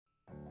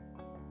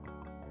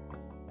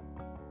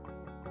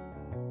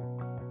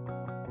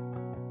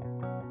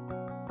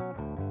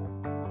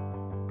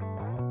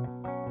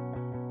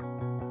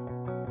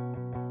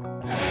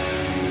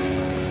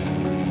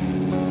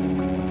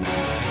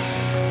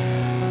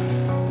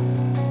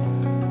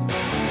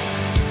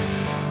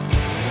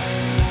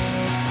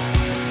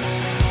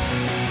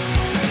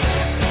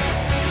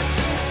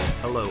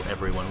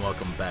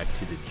back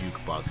to the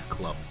Jukebox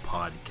Club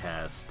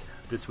podcast.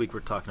 This week we're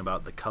talking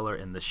about The Color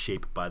and the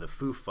Shape by the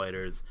Foo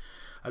Fighters.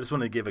 I just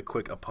want to give a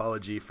quick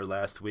apology for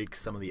last week.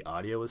 Some of the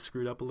audio was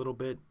screwed up a little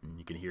bit, and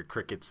you can hear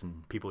crickets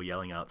and people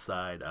yelling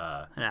outside.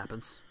 It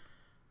happens.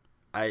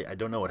 I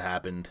don't know what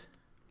happened.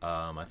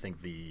 I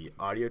think the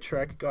audio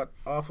track got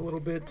off a little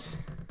bit.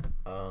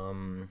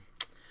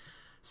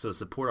 So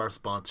support our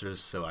sponsors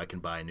so I can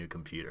buy a new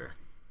computer.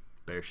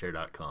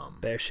 Bearshare.com.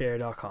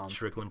 Bearshare.com.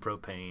 Strickland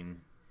Propane.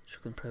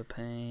 Strickland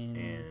Propane.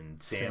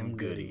 And Sam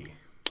Goody.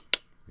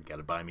 You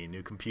gotta buy me a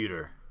new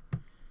computer.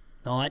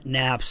 Not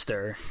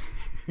Napster.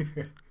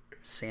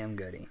 Sam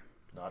Goody.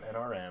 Not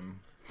NRM.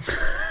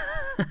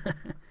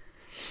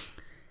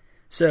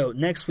 So,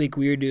 next week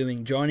we are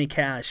doing Johnny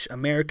Cash,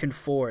 American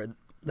Ford,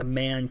 The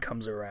Man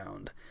Comes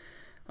Around.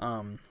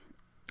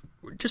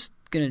 We're just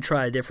going to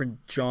try a different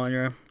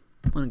genre.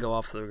 I'm going to go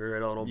off the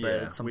grid a little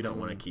bit. We don't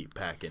want to keep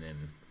packing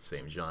in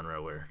same genre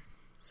where...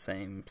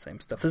 Same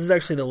stuff. This is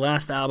actually the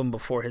last album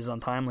before his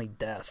untimely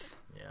death.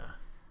 Yeah.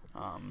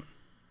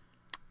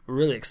 We're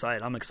really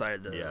excited. I'm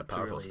excited to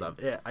powerful really stuff.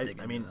 Yeah, I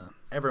mean,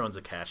 everyone's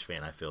a Cash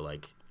fan, I feel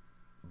like,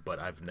 but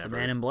I've never... The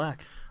Man in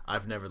Black.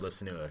 I've never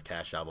listened to a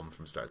Cash album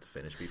from start to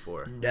finish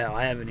before. No,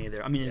 I haven't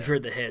either. I mean, you've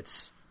heard the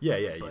hits. Yeah,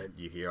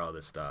 you hear all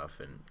this stuff,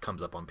 and it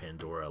comes up on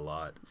Pandora a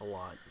lot.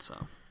 So.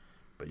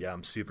 But yeah,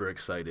 I'm super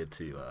excited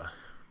to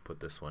put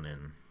this one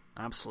in.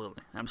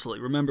 Absolutely.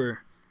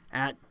 Remember,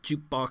 at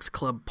Jukebox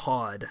Club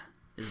Pod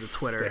is the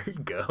Twitter. There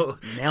you go.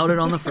 Nailed it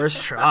on the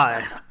first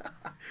try.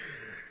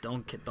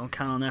 Don't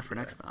count on that for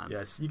next time.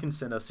 Yes, you can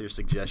send us your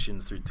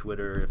suggestions through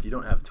Twitter. If you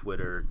don't have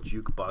Twitter,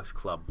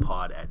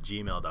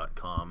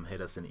 jukeboxclubpod@gmail.com. Hit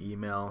us an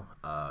email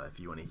if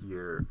you want to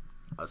hear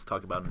us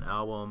talk about an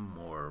album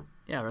or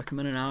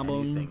recommend an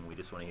album. Anything. We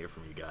just want to hear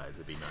from you guys.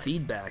 It'd be nice.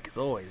 Feedback is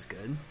always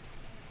good.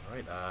 All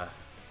right,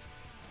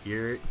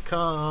 here it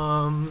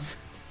comes.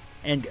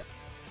 And go.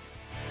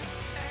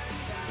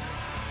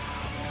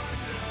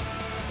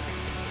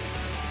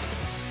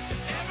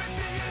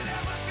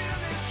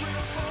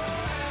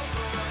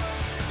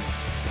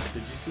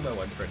 See, my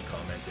one friend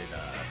commented,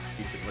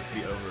 he said, what's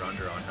the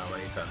over-under on how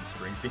many times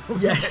Springsteen will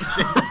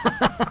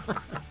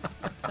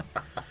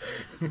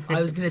I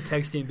was going to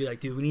text you and be like,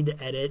 dude, we need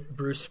to edit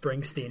Bruce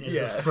Springsteen as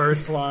the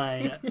first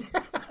line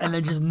and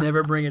then just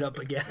never bring it up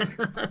again.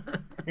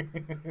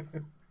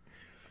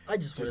 I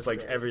just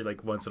like every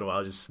once in a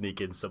while just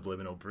sneak in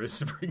subliminal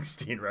Bruce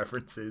Springsteen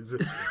references.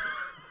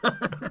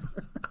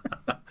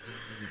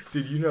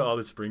 Dude, you know all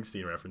the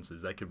Springsteen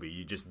references. That could be,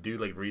 you just do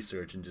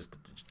research and just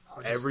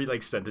every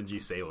sentence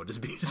you say will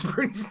just be a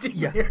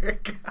Springsteen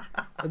lyric.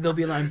 There'll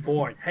be a line,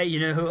 born. Hey,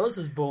 you know who else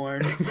is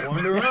born?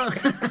 Born to Run.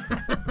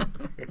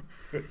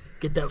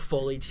 Get that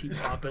Foley cheap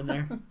pop in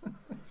there.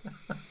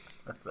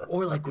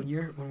 Or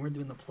when we're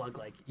doing the plug,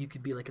 you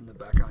could be in the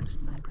background, just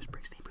Bruce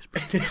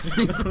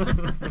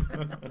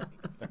Springsteen.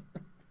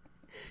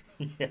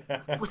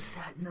 Yeah. What's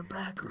that in the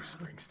background? Bruce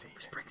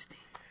Springsteen.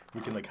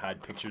 We can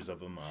hide pictures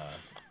of him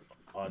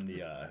on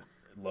the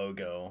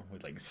logo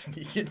with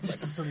sneak it.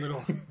 Just a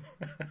little.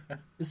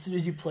 As soon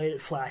as you play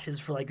it, flashes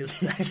for a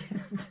second.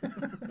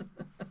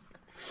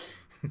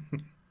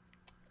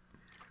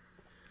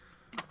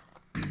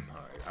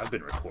 Alright, I've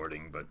been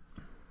recording, but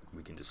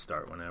we can just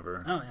start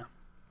whenever. Oh, yeah.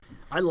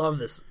 I love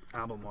this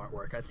album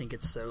artwork. I think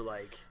it's so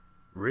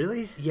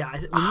Really? Yeah,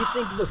 when you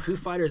think of the Foo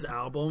Fighters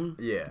album,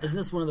 isn't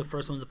this one of the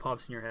first ones that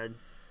pops in your head?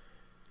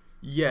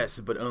 Yes,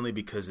 but only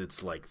because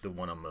it's the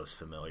one I'm most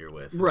familiar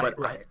with. Right.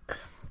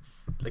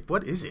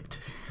 What is it?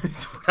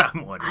 That's what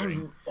I'm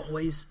wondering.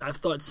 I've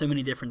thought so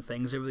many different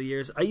things over the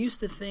years. I used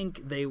to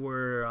think they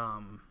were,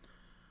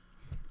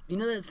 you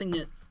know that thing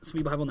that some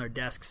people have on their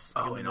desks?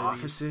 Oh, in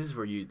offices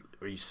where you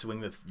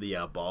swing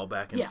the ball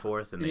back and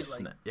forth and they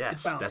snap.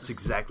 Yes, that's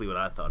exactly what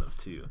I thought of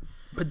too.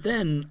 But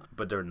they're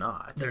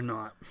not. They're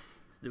not.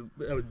 That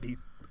would be,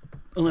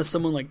 unless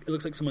someone it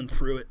looks like someone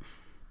threw it.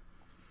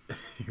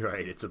 You're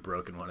right, it's a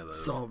broken one of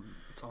those.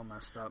 It's all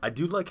messed up. I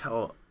do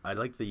I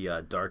like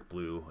the dark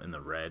blue and the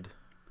red.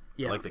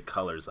 Yeah. I like the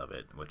colors of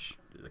it, which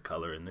the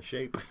color and the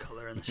shape.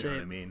 Color and the shape. Know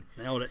what I mean?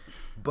 Nailed it.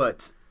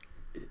 But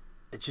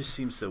it just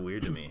seems so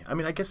weird to me. I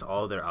mean, I guess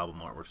all their album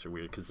artworks are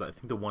weird because I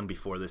think the one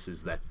before this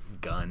is that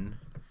gun.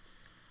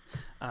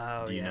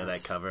 Oh, do you know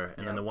that cover?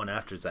 And then the one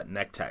after is that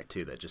neck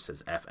tattoo that just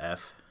says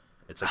FF.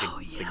 It's the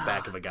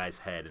back of a guy's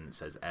head and it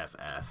says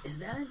FF. Is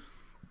that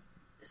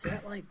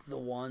the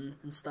one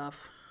and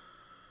stuff?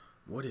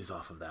 What is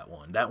off of that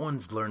one? That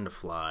one's Learn to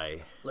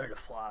Fly. Learn to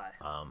Fly.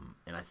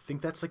 And I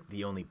think that's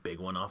the only big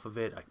one off of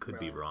it. I could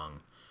be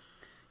wrong.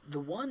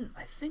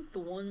 I think the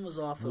one was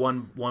off of...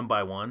 One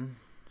by One?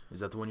 Is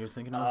that the one you're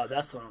thinking of?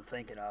 That's the one I'm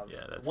thinking of.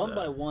 Yeah, that's... One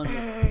by One.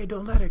 Hey,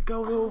 don't let it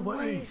go to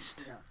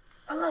waste. Yeah.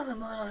 I love him,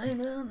 but I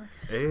ain't done.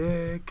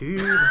 Hey,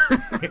 kid.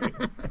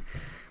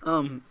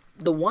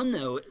 The one,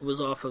 though, was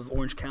off of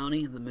Orange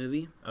County, the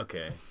movie.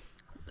 Okay.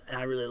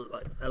 I really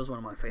that was one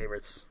of my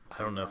favorites. I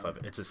don't know if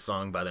it's a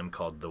song by them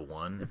called The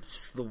One.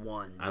 It's The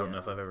One. I don't know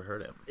if I've ever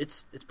heard it.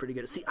 It's pretty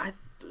good. See, I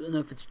don't know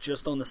if it's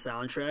just on the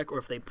soundtrack or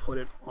if they put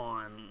it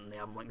on the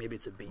album. Maybe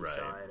it's a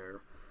B-side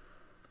or.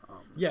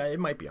 Yeah, it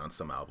might be on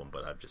some album,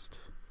 but I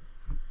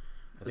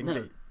think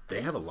No,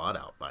 they have a lot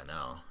out by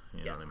now. You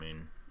Yeah. know what I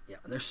mean? Yeah,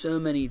 and there's so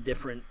many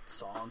different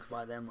songs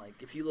by them.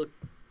 Like if you look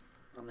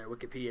on their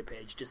Wikipedia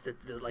page, just the I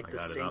the got it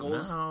up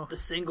singles, now.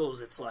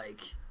 it's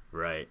like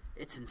Right.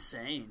 it's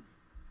insane.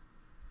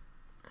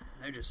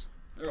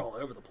 They're all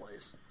over the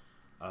place.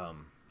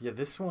 Yeah,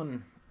 this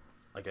one,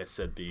 like I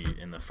said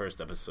in the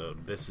first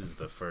episode, this is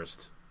the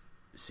first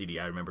CD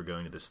I remember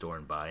going to the store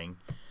and buying.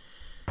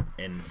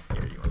 And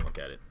here, you want to look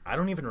at it. I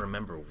don't even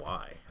remember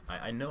why.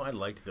 I know I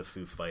liked the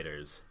Foo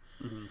Fighters.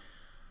 Mm-hmm.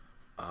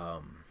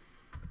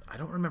 I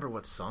don't remember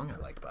what song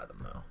I liked by them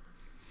though.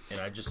 And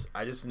I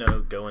just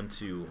know going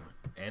to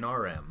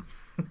NRM.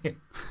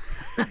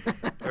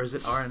 Or is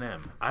it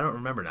R&M? I don't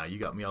remember now. You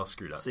got me all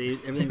screwed up. See,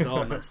 everything's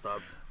all messed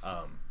up.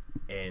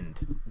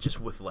 And just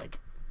with like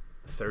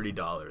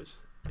 $30,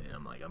 and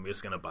I'm like, I'm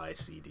just gonna buy a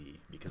CD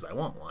because I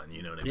want one.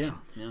 You know what I mean?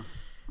 Yeah.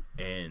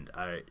 And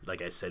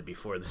like I said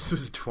before, this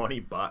was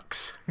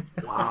 $20.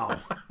 Wow.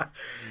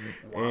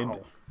 And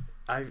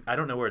I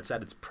don't know where it's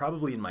at. It's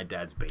probably in my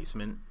dad's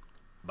basement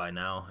by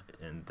now.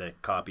 And the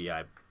copy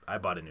I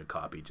bought a new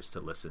copy just to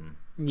listen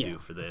to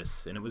for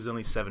this, and it was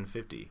only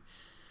 $7.50.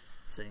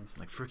 See,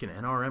 Like freaking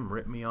NRM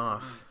ripped me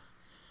off.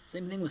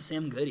 same thing with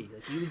Sam Goody.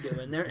 Like you would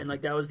go in there, and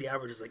like that was the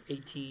average, was like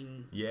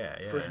 18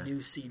 Yeah. for a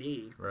new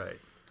CD. Right.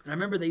 And I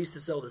remember they used to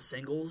sell the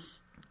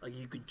singles. Like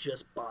you could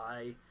just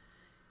buy,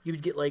 you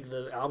would get like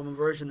the album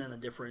version and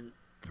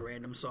a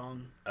random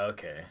song.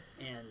 Okay.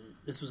 And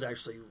this was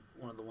actually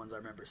one of the ones I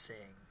remember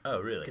seeing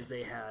Oh, really? because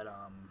they had.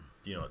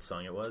 Do you know what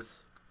song it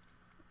was?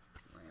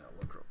 I'm gonna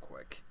look real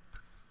quick.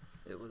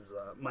 It was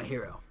My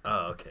Hero,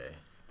 Oh, okay.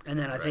 and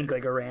then I think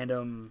like a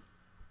random.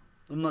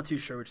 I'm not too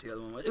sure which the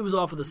other one was. It was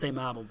off of the same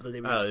album, but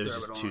they would just Oh, there's throw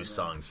just it on two there.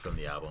 songs from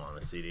the album on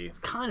the CD.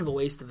 Kind of a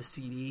waste of a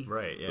CD.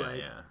 Right, yeah, but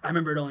yeah. I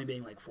remember it only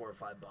being like $4 or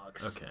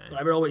 $5. Okay. But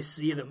I would always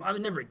see them. I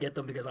would never get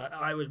them because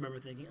I always remember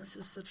thinking, this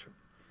is such a...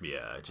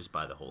 Yeah, just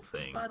buy the whole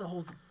Just thing. buy the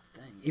whole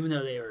thing. Even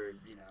though they were,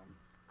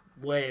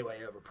 way, way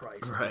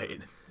overpriced.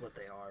 Right. For what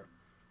they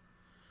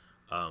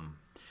are.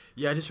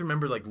 Yeah, I just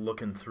remember like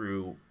looking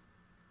through.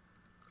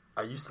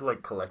 I used to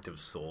like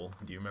Collective Soul.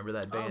 Do you remember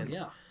that band?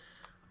 Oh,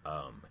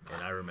 yeah.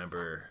 And I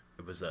remember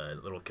it was a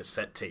little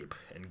cassette tape,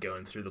 and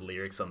going through the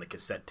lyrics on the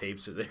cassette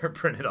tapes, they were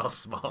printed all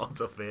small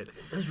to fit.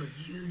 Those were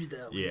huge,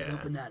 though. When you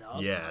open that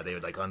up. Yeah, they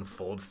would like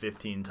unfold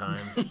 15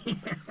 times.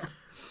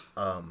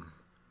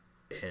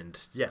 And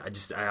yeah,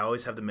 I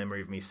always have the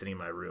memory of me sitting in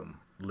my room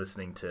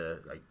listening to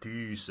like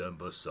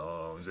December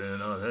songs,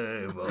 and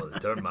I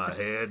turn my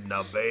head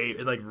now, babe,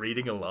 and like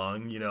reading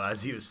along,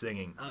 as he was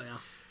singing. Oh, yeah.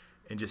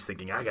 And just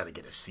thinking, I gotta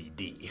get a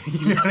CD.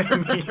 You know what I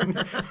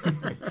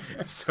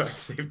mean? So I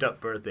saved up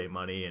birthday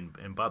money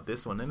and bought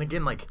this one. And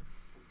again, like,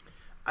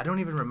 I don't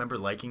even remember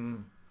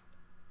liking,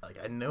 like,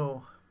 I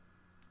know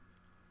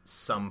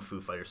some Foo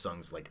Fighters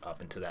songs, like,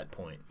 up until that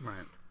point.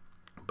 Right.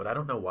 But I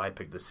don't know why I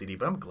picked the CD.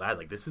 But I'm glad,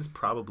 like, this is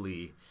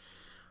probably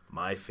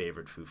my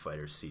favorite Foo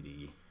Fighters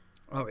CD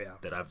Oh, yeah.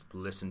 that I've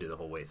listened to the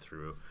whole way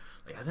through.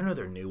 Like, I don't know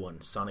their new one,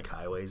 Sonic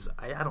Highways.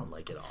 I don't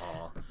like it at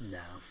all. No.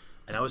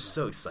 And I was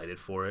so excited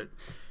for it.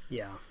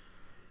 Yeah.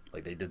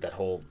 Like, they did that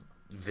whole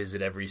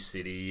visit every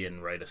city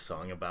and write a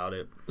song about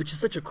it. Which is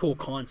such a cool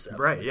concept.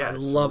 Right, Like, yeah. I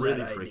It's love really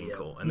that freaking idea.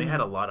 cool. And they had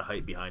a lot of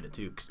hype behind it,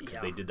 too, because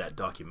Yeah. they did that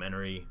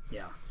documentary.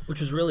 Yeah.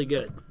 Which was really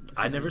good.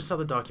 I never saw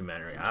the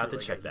documentary. It's I'll have really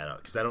to check good. that out,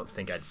 because I don't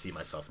think I'd see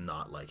myself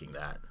not liking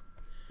that.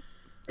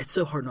 It's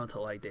so hard not to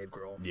like Dave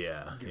Grohl.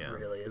 Yeah, It yeah.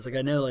 really is. Like,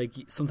 I know, like,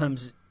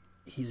 sometimes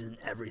he's in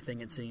everything,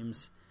 it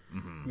seems.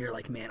 Mm-hmm. You're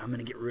like, man, I'm going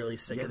to get really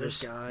sick of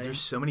this guy. There's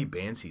so many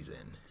bands he's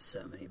in.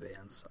 So many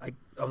bands.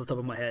 Off the top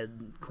of my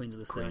head, Queens of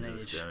the Stone Queens of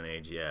the Age. Stone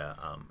Age, yeah.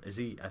 Is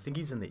he? I think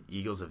he's in the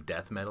Eagles of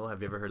Death Metal.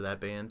 Have you ever heard of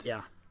that band?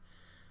 Yeah.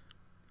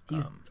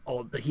 He's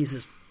but he's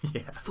just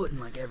Yeah. foot in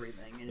like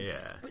everything. And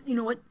Yeah. But you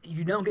know what?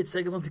 You don't get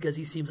sick of him because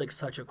he seems like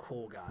such a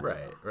cool guy.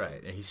 Right,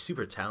 right. And he's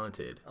super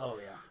talented. Oh,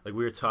 yeah. Like,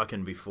 we were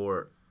talking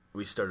before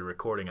we started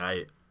recording,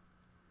 I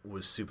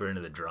was super into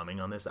the drumming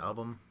on this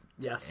album.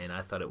 Yes. And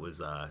I thought it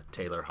was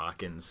Taylor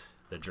Hawkins,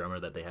 the drummer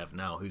that they have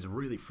now, who's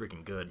really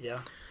freaking good.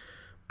 Yeah.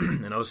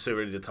 And I was so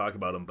ready to talk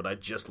about him, but I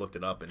just looked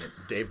it up, and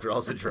Dave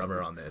Grohl's the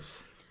drummer on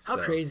this. How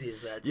So, crazy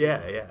is that? Too?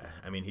 Yeah, yeah.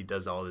 I mean, he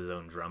does all his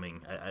own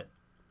drumming.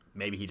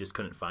 Maybe he just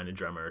couldn't find a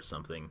drummer or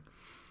something.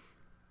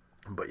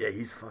 But yeah,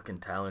 he's fucking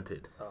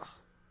talented. Oh,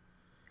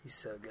 he's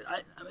so good. I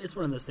mean, it's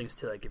one of those things,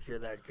 too. Like, if you're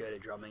that good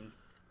at drumming,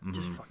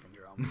 just Mm-hmm.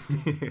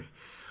 fucking drum.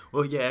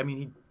 Well, yeah, I mean,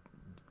 he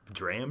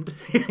drammed.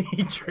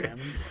 He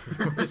drammed.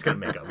 We're just going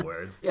to make up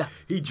words. Yeah.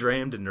 He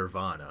drammed in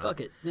Nirvana. Fuck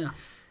it. Yeah.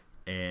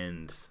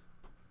 And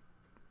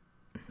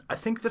I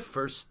think the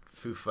first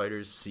Foo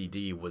Fighters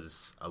CD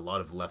was a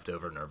lot of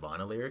leftover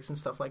Nirvana lyrics and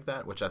stuff like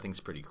that, which I think is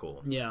pretty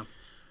cool. Yeah.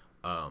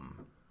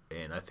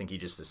 And I think he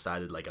just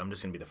decided, like, I'm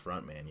just going to be the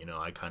front man.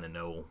 I kind of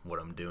know what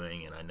I'm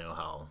doing, and I know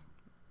how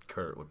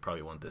Kurt would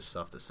probably want this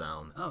stuff to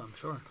sound. Oh, I'm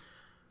sure.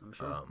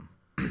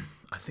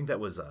 I think that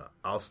was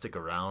I'll Stick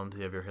Around.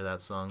 You ever hear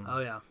that song? Oh,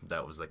 yeah.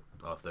 That was, like,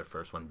 off their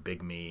first one.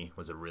 Big Me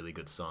was a really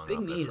good song Big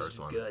off Me their is first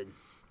one. good.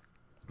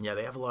 Yeah,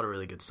 they have a lot of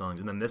really good songs.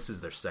 And then this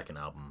is their second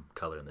album,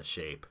 Color and the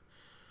Shape.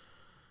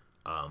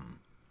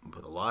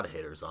 With a lot of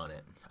hitters on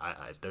it.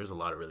 There's a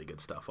lot of really good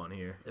stuff on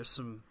here. There's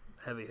some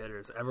heavy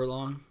hitters.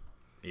 Everlong.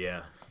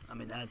 Yeah. I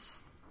mean,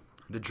 that's...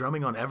 The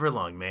drumming on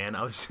Everlong, man.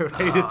 I was so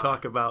ready to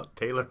talk about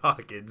Taylor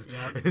Hawkins.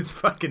 Yep. And it's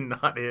fucking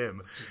not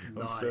him.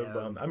 I'm so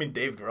bummed. I mean,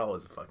 Dave Grohl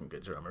is a fucking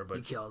good drummer, but...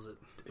 He kills it.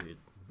 Dude,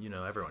 you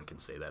know, everyone can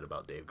say that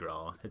about Dave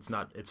Grohl.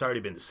 It's already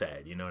been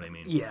said, you know what I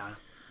mean? Yeah.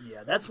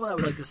 Yeah, that's what I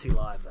would like to see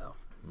live, though.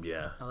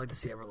 Yeah. I'd like to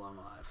see Everlong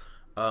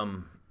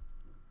live.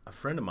 A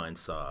friend of mine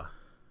saw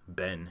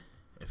Ben,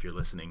 if you're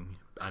listening.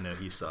 I know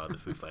he saw the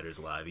Foo Fighters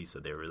live. He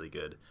said they were really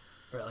good.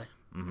 Really?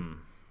 Mm-hmm.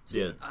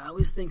 See, yeah. I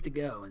always think to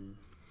go, and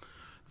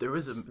there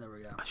was never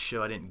go. a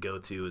show I didn't go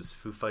to. It was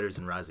Foo Fighters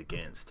and Rise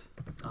Against.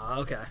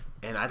 Oh, okay.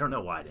 And I don't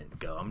know why I didn't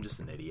go. I'm just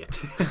an idiot.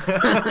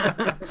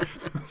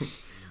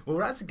 Well,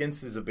 Rise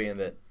Against is a band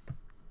that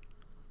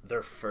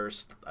their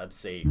first, I'd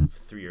say,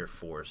 3 or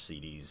 4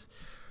 CDs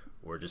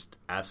were just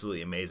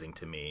absolutely amazing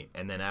to me.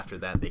 And then after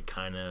that, they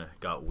kind of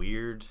got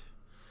weird.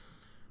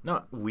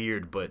 Not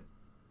weird, but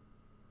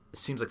it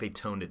seems like they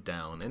toned it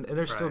down. And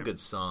they're still good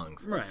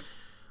songs. Right.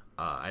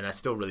 And I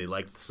still really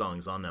like the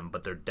songs on them,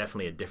 but they're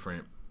definitely a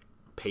different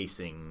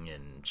pacing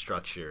and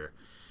structure.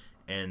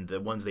 And the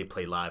ones they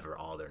play live are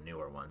all their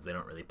newer ones. They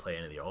don't really play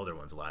any of the older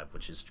ones live,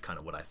 which is kind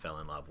of what I fell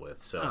in love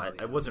with. So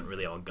I wasn't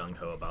really all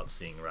gung-ho about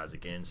seeing Rise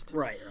Against.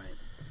 Right.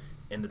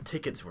 And the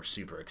tickets were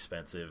super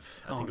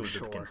expensive. I think it was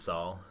at the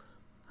Consol.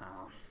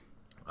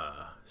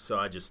 Oh. So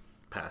I just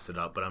passed it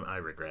up, but I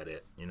regret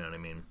it. You know what I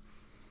mean?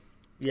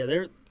 Yeah,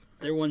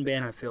 they're one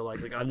band I feel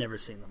like I've never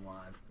seen them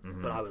live,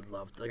 but I would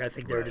love to. Like, I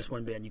think they're just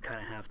one band you kind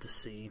of have to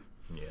see.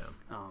 Yeah.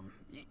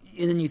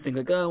 And then you think,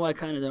 like, oh, I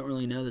kind of don't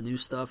really know the new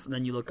stuff. And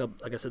then you look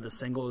up, like I said, the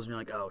singles, and you're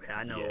like, oh, okay,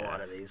 I know a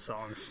lot of these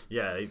songs.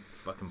 Yeah, they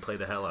fucking play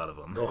the hell out of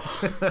them.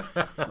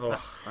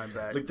 I'm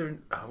back. Like,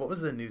 what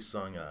was the new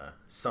song,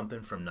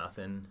 Something from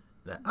Nothing?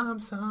 That I'm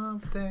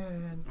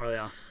something.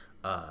 Oh,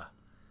 yeah.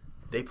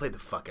 They played the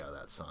fuck out of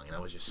that song, and I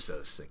was just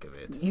so sick of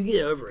it. You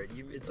get over it.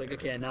 It's like,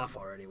 okay, enough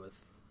already with...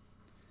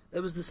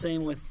 That was the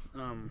same with...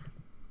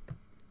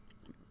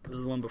 it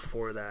was the one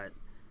before that.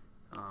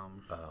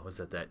 Was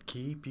that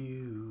Keep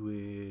You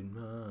in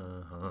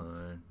My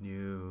Heart?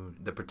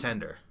 The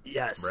Pretender.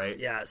 Yes. Right?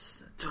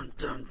 Yes. Dun,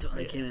 dun, dun.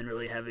 They came in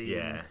really heavy.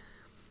 Yeah.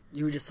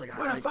 You were just like...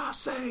 What if I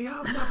say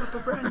I'm never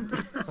a friend?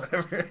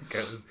 Whatever it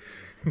goes.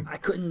 I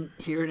couldn't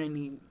hear it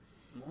any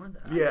more than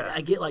that. Yeah.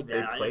 I get like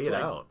that. They play it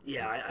out.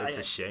 Yeah. It's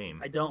a shame.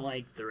 I don't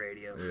like the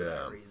radio for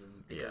that reason.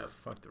 Yeah,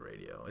 fuck the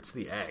radio. It's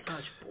the X.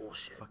 Such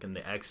bullshit. Fucking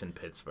the X in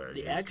Pittsburgh.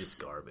 The It's X,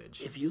 just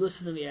garbage. If you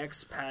listen to the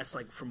X past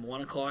like from 1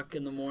 o'clock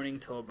in the morning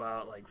till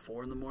about like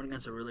 4 in the morning,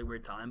 that's a really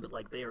weird time. But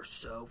like they are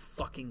so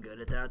fucking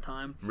good at that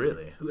time.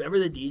 Really? Whoever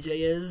the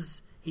DJ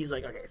is, he's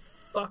like, okay,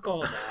 fuck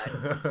all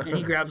that, and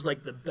he grabs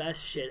like the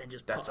best shit and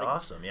just. That's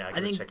awesome. Yeah, I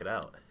gotta check it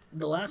out.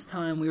 The last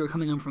time we were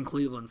coming home from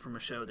Cleveland from a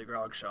show at the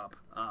Grog Shop,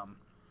 I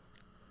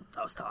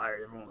was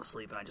tired. Everyone was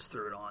sleeping. I just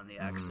threw it on the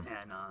X,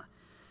 and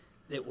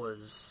it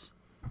was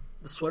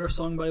the Sweater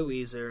Song by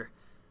Weezer,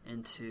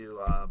 into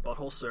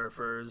Butthole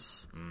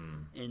Surfers,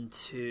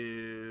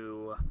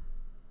 into...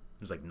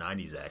 It was like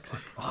 90s X.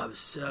 Oh, it was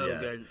so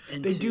good.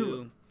 Into... They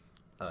do...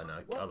 Oh,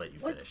 no, I'll let you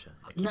finish.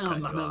 No,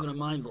 I'm having a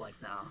mind blank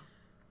now.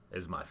 It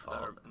was my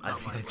fault. I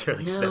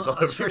totally stepped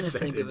all over your sentence.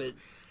 Think of it.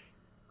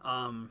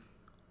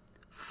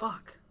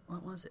 Fuck.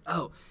 What was it?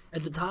 Oh,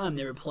 at the time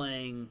they were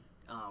playing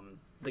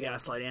the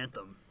Gaslight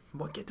Anthem.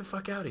 What? Get the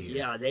fuck out of here.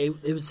 Yeah, they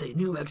would say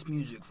New X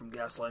music from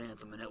Gaslight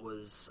Anthem, and it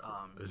was...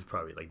 it was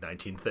probably like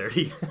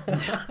 1930.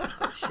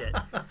 Oh, shit.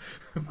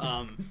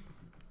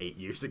 8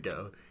 years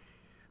ago.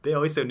 They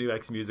always say New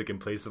X music and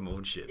play some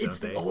old shit, It's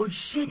don't they? the old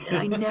shit, and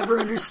I never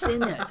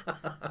understand that.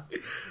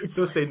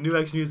 They'll say New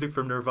X music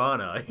from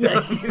Nirvana.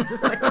 Yeah.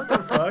 It's like, what the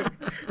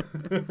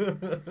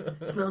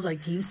fuck? Smells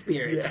like Teen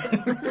Spirit.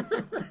 Yeah.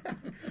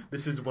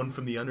 This is one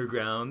from the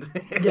underground.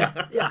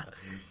 Yeah.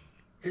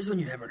 Here's one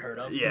you haven't heard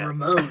of. The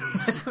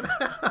Ramones.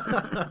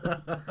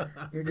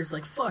 You're just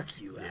like,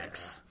 fuck you,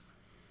 X.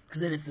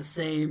 Because then it's the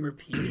same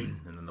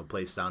repeating. And then they'll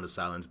play Sound of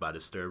Silence by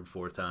Disturbed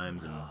 4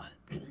 times.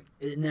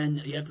 And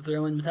then you have to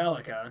throw in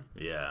Metallica.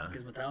 Yeah.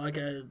 Because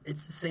Metallica,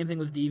 it's the same thing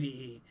with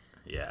DVE.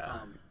 Yeah.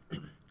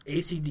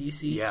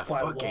 AC/DC. Yeah,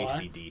 fuck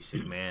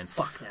AC/DC, man.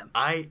 Fuck them.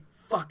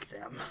 Fuck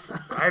them.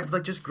 I've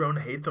just grown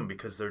to hate them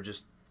because they're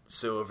just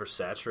so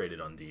oversaturated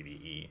on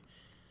DVE.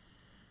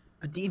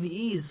 But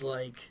DVE is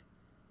like...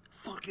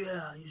 Fuck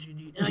yeah,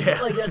 and I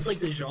get like that's like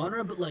the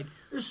genre, but like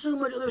there's so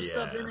much other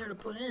stuff in there to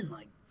put in.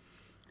 Like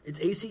it's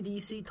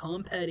AC/DC,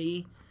 Tom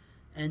Petty,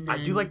 and then,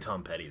 I do like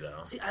Tom Petty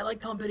though. See, I like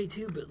Tom Petty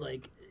too, but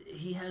like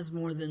he has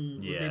more than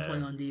what they play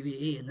on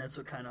DVE, and that's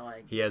what kind of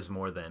like he has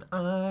more than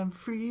I'm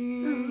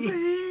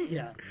free.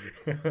 Yeah,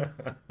 it's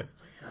like,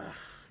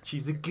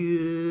 she's a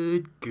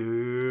good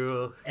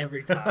girl.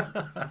 Every time,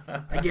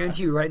 I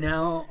guarantee you, right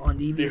now on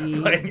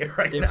DVE,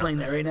 they're playing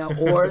that right now,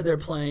 or they're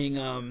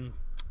playing.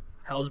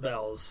 Hell's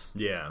Bells.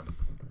 Yeah.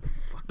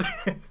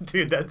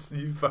 Dude,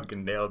 you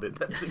fucking nailed it.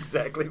 That's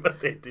exactly what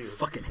they do.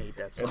 Fucking hate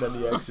that song. And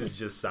then the X is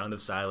just Sound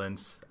of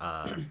Silence.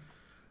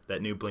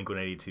 That new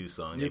Blink-182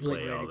 song they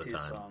play all the time.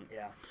 Song,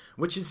 yeah.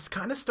 Which is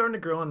kind of starting to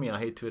grow on me, I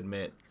hate to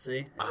admit. See?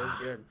 It is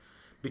good.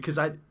 Because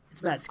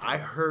it's Matt Skiba. I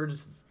heard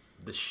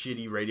the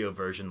shitty radio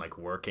version, like,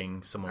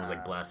 working. Someone was,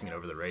 like, blasting it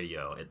over the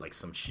radio at, like,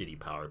 some shitty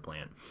power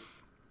plant.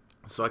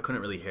 So I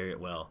couldn't really hear it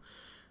well.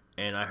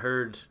 And I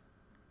heard,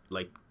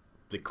 like,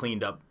 the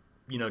cleaned up,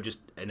 you know,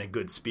 just in a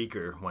good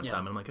speaker one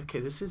time. And I'm like, okay,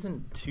 this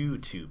isn't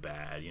too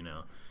bad, you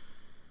know.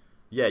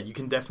 Yeah, you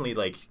can definitely,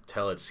 like,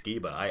 tell it's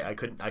Skiba. I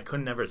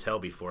couldn't never tell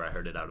before I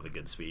heard it out of a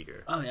good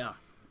speaker. Oh, yeah.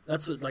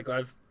 That's what, like,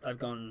 I've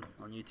gone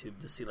on YouTube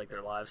to see, like,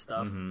 their live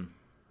stuff. Mm-hmm.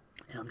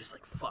 And I'm just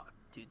like, fuck,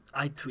 dude.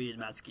 I tweeted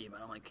Matt Skiba,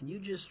 and I'm like, can you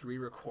just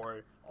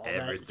re-record all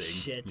everything. That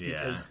shit? Yeah.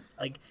 Because,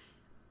 like,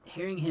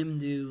 hearing him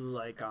do,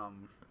 like,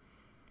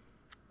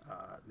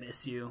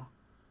 Miss You,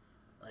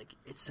 like,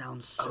 it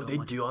sounds so much they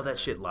do all better. that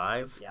shit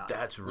live? Yeah.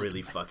 That's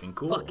really fucking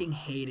cool. I fucking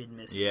hated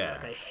Miss You.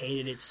 Like, I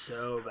hated it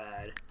so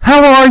bad.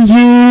 How are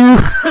you?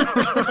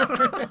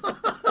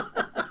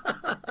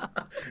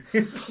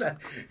 It's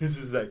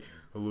just like,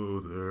 hello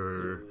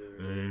there.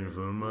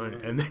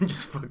 And then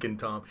just fucking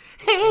Tom.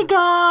 Hey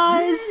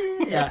guys.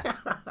 Yeah.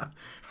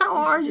 How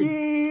are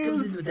you?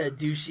 Comes in with that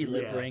douchey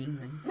lip ring.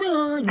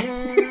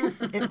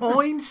 And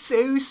I'm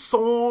so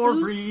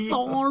sorry.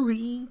 So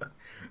sorry.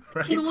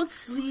 Right? Can't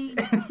sleep.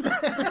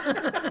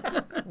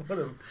 What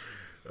a.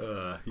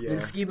 Yeah. And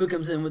Skiba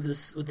comes in with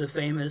the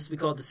famous. We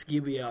call it the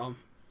Skiba yell.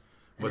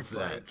 What's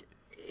that? Like,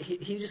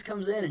 he just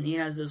comes in and he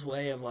has this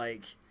way of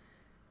like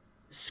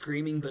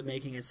screaming but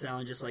making it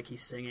sound just like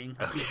he's singing.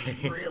 Like,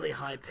 he's really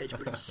high pitched,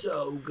 but it's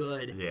so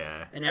good.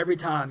 Yeah. And every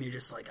time you're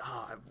just like,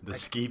 the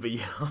Skiba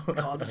yell.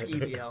 Call it the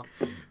Skiba yell.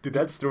 Dude,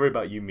 that story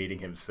about you meeting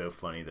him is so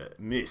funny. That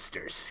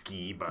Mr.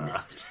 Skiba.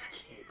 Mr.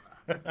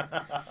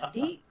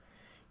 Skiba.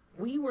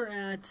 We were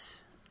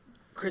at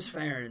Chris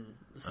Farron.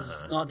 This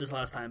is not this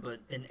last time, but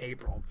in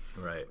April.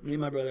 Right. Me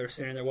and my brother are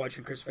sitting there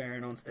watching Chris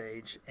Farron on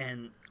stage,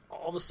 and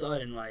all of a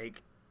sudden,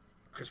 like,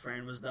 Chris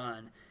Farron was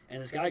done,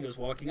 and this guy goes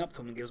walking up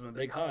to him and gives him a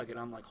big hug, and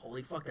I'm like,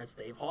 holy fuck, that's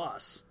Dave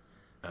Haas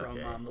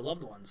from The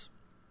Loved Ones.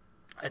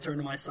 I turn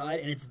to my side,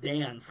 and it's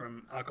Dan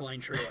from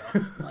Alkaline Trio.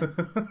 I'm like,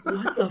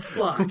 what the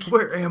fuck?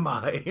 Where am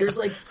I? There's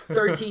like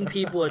 13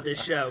 people at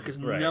this show because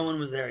no one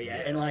was there yet.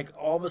 Yeah. And like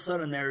all of a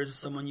sudden there's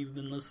someone you've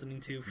been listening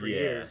to for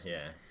years.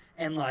 Yeah.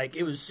 And like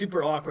it was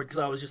super awkward because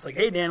I was just like,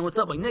 hey Dan, what's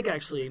up? Like Nick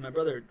actually, my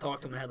brother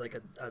talked to him and had like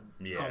a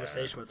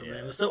conversation with him. And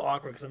it was so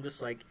awkward because I'm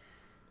just like,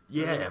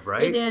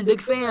 right? Hey Dan,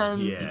 big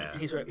fan. Yeah.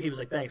 He was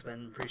like, thanks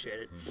man, appreciate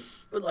it.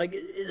 But like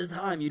at the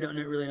time you don't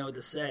really know what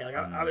to say. Like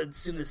I would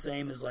assume the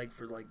same as like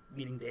for like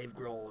meeting Dave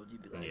Grohl.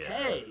 You'd be like,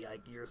 hey,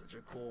 like you're such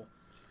a cool.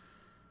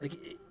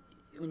 Like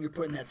when you're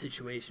put in that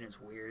situation, it's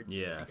weird.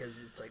 Yeah. Because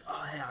it's like,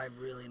 oh yeah, I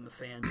really am a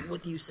fan.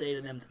 What do you say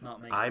to them to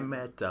not make? I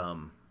met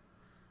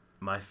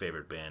my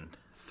favorite band,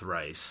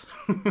 Thrice,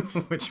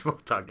 which we'll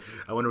talk.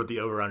 I wonder what the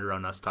over/under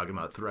on us talking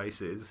about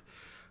Thrice is.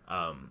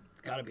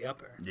 It's got to be up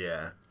there.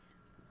 Yeah.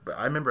 But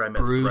I remember I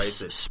met Bruce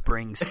Thrice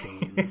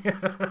Springsteen.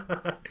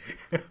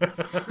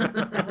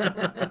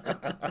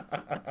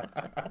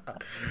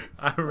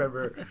 I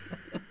remember.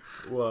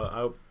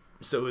 Well,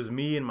 so it was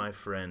me and my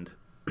friend,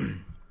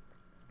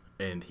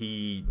 and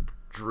he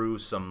drew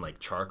some like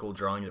charcoal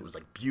drawing that was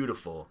like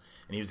beautiful,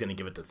 and he was gonna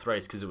give it to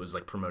Thrice because it was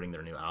like promoting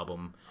their new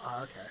album.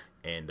 Oh, okay.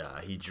 And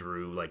he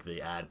drew like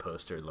the ad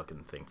poster looking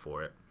thing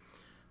for it.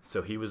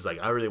 So he was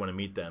like, I really want to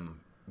meet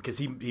them. Because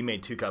he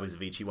made 2 copies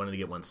of each. He wanted to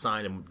get one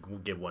signed and we'll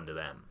give one to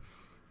them.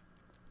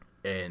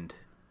 And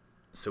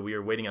so we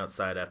were waiting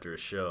outside after a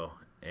show,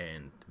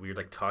 and we were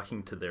like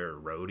talking to their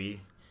roadie,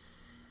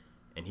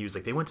 and he was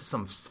like, they went to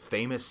some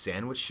famous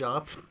sandwich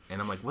shop,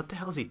 and I'm like, what the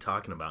hell is he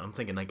talking about? I'm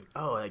thinking like,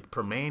 oh, like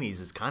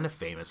Permanis is kind of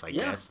famous, I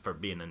guess, for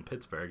being in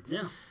Pittsburgh.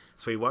 Yeah.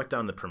 So we walked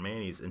down the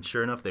Permanis, and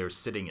sure enough, they were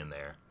sitting in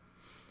there.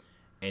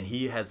 And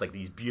he has, like,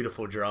 these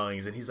beautiful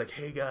drawings. And he's like,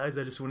 hey, guys,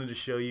 I just wanted to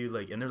show you.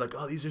 Like, and they're like,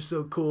 oh, these are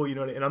so cool. You know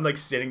what I mean? And I'm, like,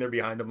 standing there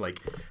behind him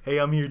like, hey,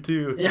 I'm here,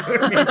 too. Yeah.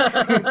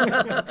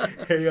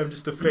 Hey, I'm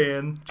just a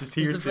fan. Just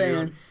here, too.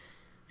 Fan.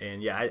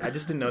 And, yeah, I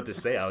just didn't know what to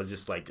say. I was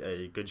just like,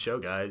 hey, good show,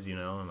 guys, you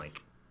know? And,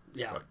 like,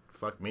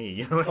 fuck me.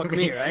 You know what fuck I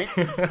mean? Me,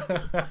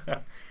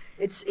 right?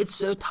 It's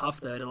so tough,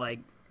 though, to, like,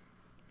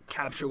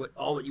 capture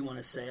all what you want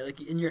to say.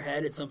 Like, in your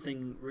head, it's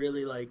something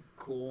really, like,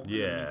 cool.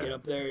 Yeah. And when you get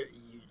up there,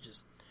 you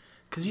just...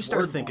 Because you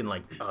start thinking,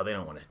 like, oh, they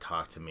don't want to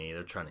talk to me.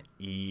 They're trying to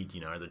eat,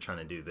 you know, or they're trying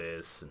to do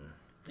this. And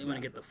they want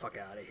to get the fuck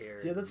out of here.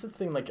 Yeah, that's the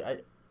thing. Like,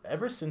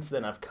 ever since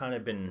then, I've kind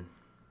of been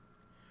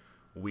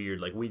weird.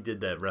 Like, we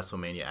did that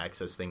WrestleMania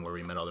Access thing where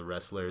we met all the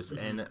wrestlers.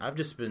 Mm-hmm. And I've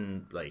just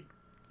been, like,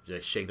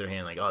 just shake their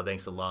hand, like, oh,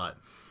 thanks a lot.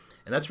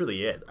 And that's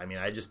really it. I mean,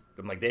 I'm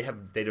like, they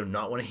do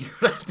not want to hear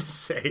what I have to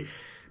say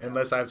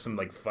unless I have some,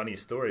 like, funny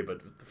story.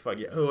 But what the fuck,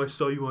 yeah, oh, I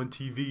saw you on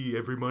TV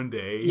every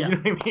Monday. Yeah. You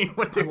know what I mean?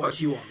 What I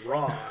watch you on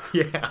Raw.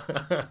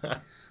 Yeah.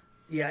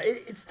 Yeah,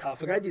 it's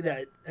tough. Like, I do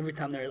that every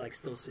time they're, like,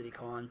 Steel City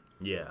Con.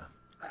 Yeah.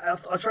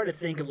 I'll try to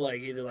think of,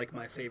 like, either, like,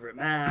 my favorite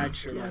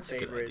match or my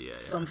favorite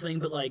something.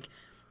 But, like,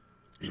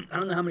 I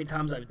don't know how many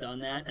times I've done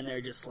that, and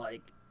they're just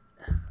like,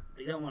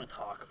 they don't want to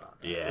talk about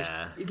that.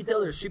 Yeah. You can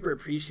tell they're super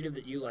appreciative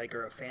that you like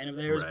are a fan of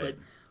theirs, Right. but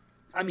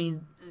I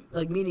mean,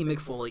 like meeting Mick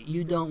Foley,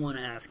 you don't want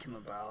to ask him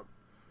about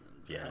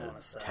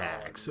tax.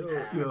 tax.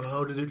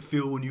 How did it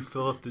feel when you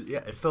fell off the? Yeah,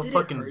 it felt Did it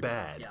fucking hurt?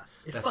 bad. Yeah,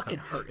 it fucking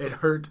hurt. It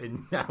hurt,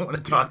 and I don't want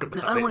to talk about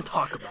it. No, I don't want to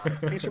talk about it.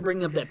 Thanks for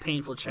bringing up that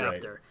painful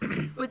chapter.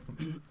 But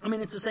I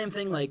mean, it's the same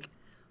thing. Like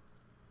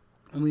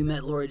when we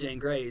met Laura Jane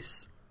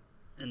Grace,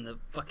 and the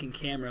fucking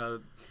camera,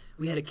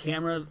 we had a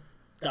camera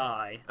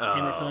die,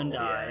 camera phone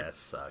die. Yeah, that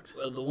sucks.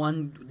 Well, the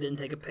one didn't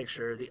take a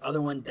picture. The other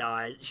one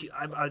died.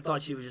 I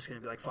thought she was just gonna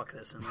be like, "Fuck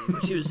this," and leave.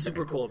 But she was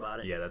super cool about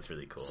it. Yeah, that's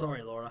really cool.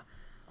 Sorry, Laura.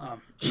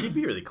 She'd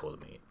be really cool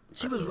to meet.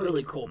 She was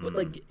really cool, but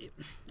like,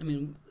 I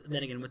mean,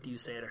 then again, what do you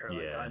say to her?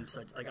 Like, Yeah. I'm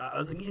such like I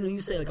was like,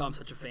 you say like, oh, I'm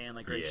such a fan,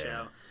 like great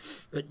show,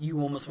 but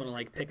you almost want to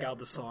like pick out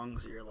the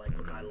songs. You're like,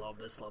 look, I love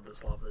this, love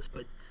this, love this.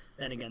 But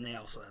then again, they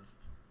also have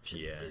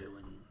shit to do,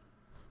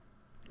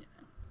 and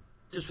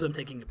just for them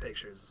taking the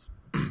pictures.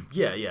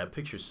 Yeah,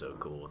 picture's so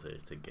cool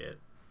to get.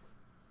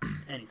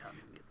 Anytime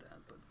you can get that,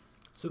 but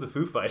So the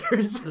Foo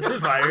Fighters. the Foo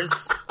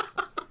Fighters,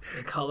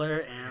 the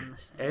color and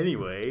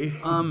Anyway.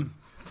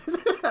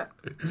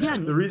 yeah,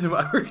 The reason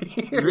why we're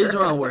here. the reason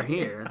why we're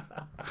here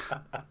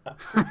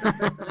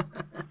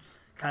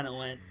kind of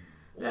went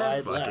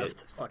wide fuck left.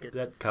 it. Fuck it.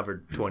 That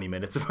covered 20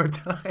 minutes of our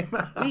time.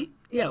 we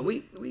got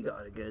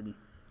it good.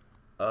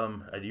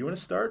 Do you want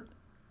to start?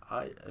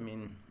 I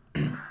mean,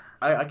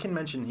 I can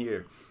mention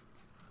here.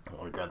 I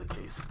want to grab the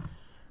case.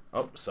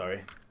 Oh,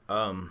 sorry.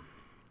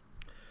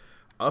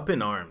 Up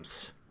in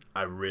Arms,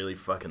 I really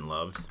fucking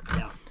loved.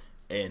 Yeah.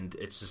 And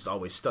it's just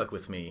always stuck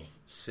with me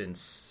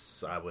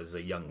since I was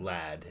a young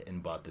lad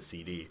and bought the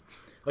CD.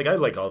 Like, I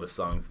like all the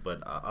songs,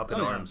 but Up in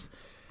Arms,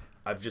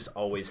 I've just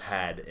always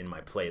had in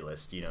my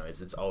playlist. You know,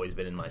 it's always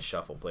been in my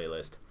shuffle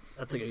playlist.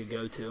 That's like a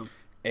go-to.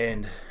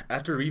 And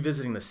after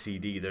revisiting the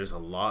CD, there's a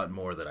lot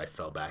more that I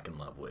fell back in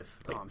love with.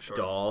 Like I'm sure.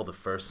 Doll, the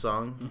first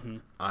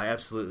song, I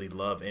absolutely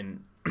love.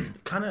 And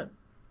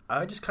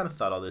I just kind of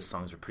thought all these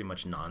songs were pretty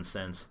much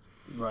nonsense.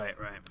 Right.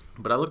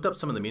 But I looked up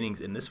some of the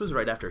meanings, and this was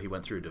right after he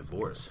went through a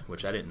divorce,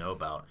 which I didn't know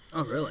about.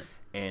 Oh, really?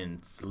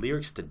 And the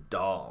lyrics to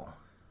Doll,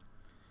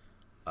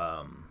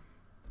 I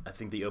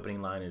think the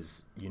opening line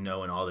is, "You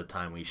know, in all the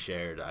time we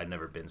shared, I'd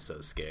never been so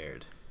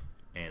scared."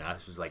 And I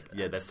was like,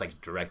 yeah, that's like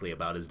directly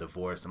about his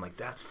divorce. I'm like,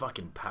 that's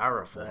fucking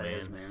powerful, That man.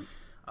 is, man.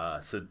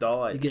 So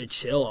Doll, You get a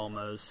chill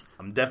almost.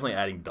 I'm definitely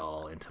adding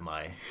Doll into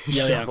my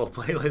Yeah. shuffle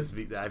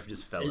playlist. I've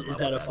just fell in love Is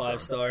that with a that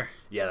 5-star? song.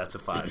 Yeah, that's a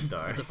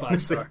 5-star. That's a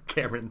 5-star.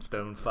 Cameron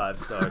Stone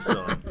 5-star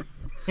song.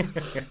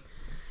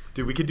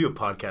 Dude, we could do a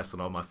podcast on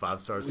all my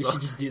 5-star songs. We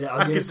should just do that. I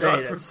was going to could say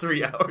talk for that's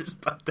 3 hours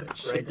about that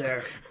shit. right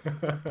there.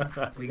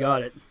 We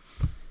got it.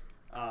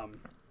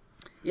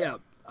 Yeah,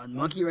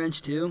 Monkey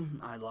Wrench too.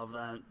 I love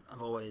that.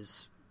 I've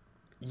always.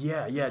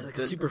 Yeah. It's like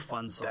a super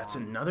fun song. That's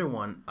another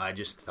one I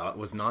just thought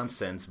was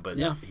nonsense, but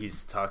Yeah.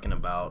 he's talking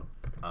about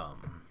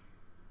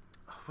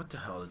what the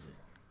hell is it?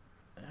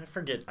 I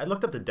forget. I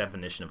looked up the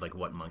definition of like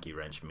what monkey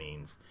wrench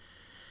means,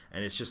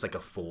 and it's just like a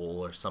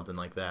fool or something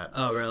like that.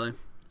 Oh, really?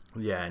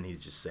 Yeah, and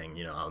he's just saying,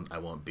 you know, I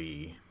won't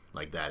be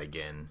like that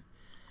again.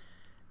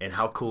 And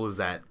how cool is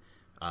that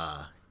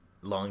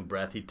long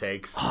breath he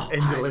takes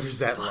and delivers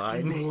that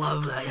line? I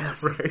love that,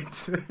 yes.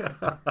 Right.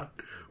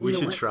 We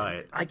should try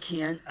it. I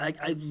can't.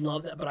 I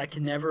love that, but I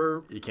can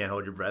never. You can't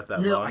hold your breath that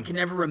long? No, I can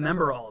never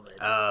remember all of it.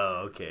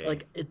 Oh, okay.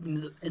 Like,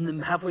 in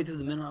the halfway through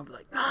the minute, I'll be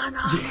like,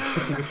 no.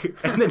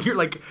 And then you're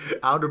like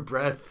out of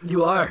breath.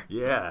 You are.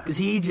 Yeah. Because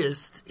he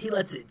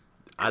lets it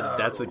go.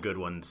 That's a good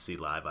one to see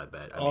live, I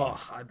bet.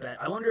 I bet.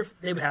 I wonder if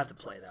they would have to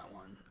play that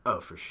one. Oh,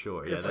 for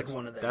sure. Yeah, It's like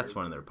one of that's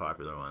one of their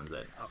popular ones.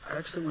 That. I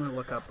actually want to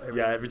look up.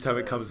 Every time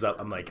it comes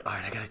up, I'm like, all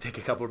right, I gotta take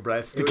a couple of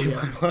breaths to get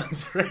my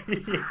lungs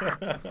ready.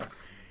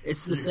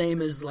 It's the same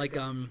as like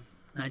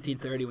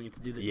 1930 when you have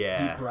to do the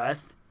deep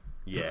breath.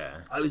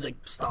 Yeah. I always like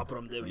stop what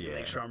I'm doing to Yeah.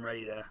 make sure I'm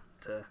ready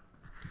to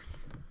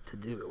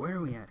do it. Where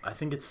are we at? I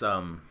think it's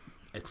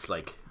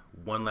like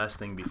one last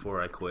thing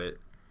before I quit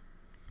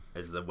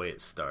is the way it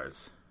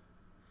starts.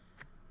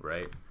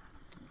 Right?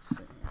 Let's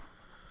see.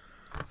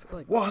 I feel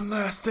like One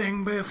last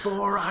thing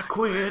before I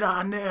quit.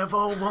 I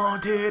never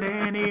wanted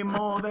any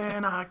more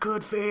than I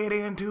could fit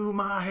into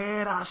my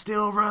head. I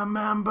still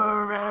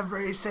remember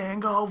every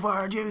single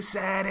word you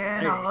said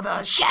and all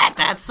the shit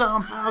that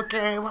somehow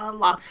came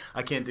along.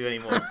 I can't do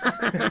anymore.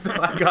 That's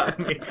all I got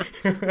in me.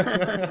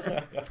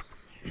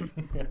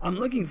 I'm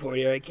looking for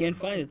you. I can't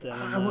find it though.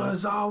 I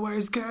was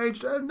always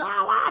caged and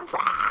now I'm free.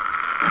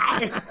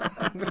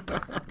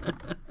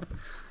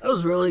 That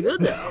was really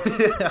good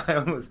though. I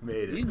almost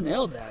made You it.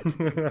 nailed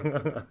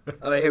that.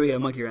 All right, here we go.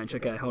 Monkey Wrench.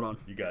 Okay, hold on.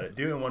 You got it.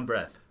 Do it in one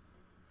breath.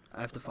 I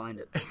have to find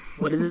it.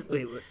 What is it?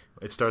 Wait.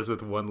 It starts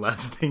with one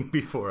last thing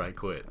before I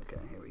quit. Okay,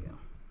 here we go.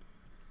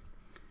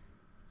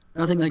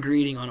 Nothing like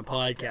reading on a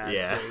podcast.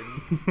 Yeah.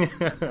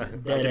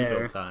 Dead I can air.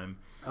 fill time.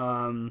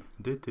 Dun,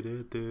 Knock,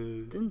 dun,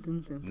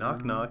 dun,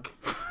 dun. knock.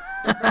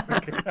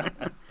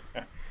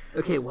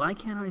 Okay, why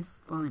can't I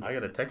find I it?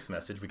 got a text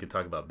message. We could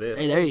talk about this.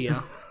 Hey, there you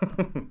go.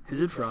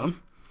 Who's it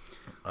from?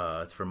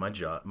 It's for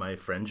my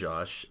friend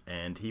Josh,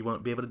 and he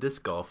won't be able to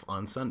disc golf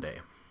on Sunday.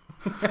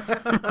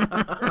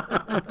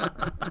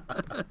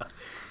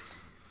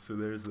 So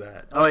there's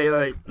that. Oh,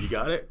 wait. You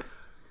got it?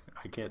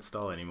 I can't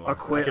stall anymore. I'll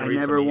quit. I read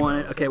never some want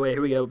it. emails. Okay, wait.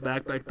 Here we go.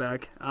 Back.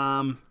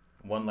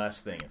 One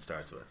last thing it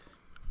starts with.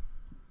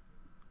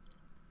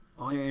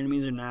 All your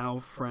enemies are now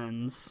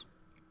friends.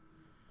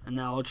 And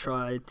now I'll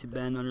try to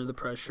bend under the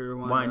pressure.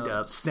 Wind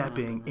up,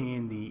 snapping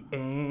in the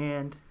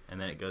end.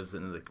 And then it goes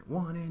into the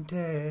 1 in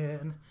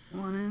 10.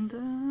 1 in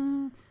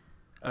 10.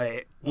 All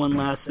right, one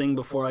last thing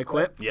before I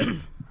quit. Yep,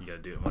 you gotta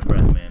do it one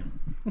breath, man.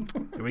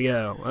 Here we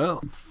go.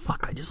 Oh,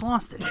 fuck, I just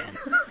lost it again.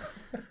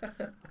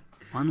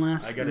 One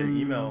last I got thing. an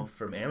email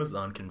from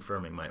Amazon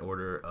confirming my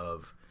order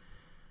of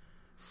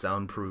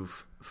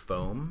soundproof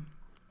foam.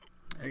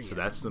 There you So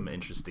go. that's some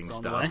interesting It's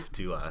on the way. stuff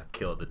to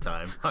kill at the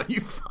time. Are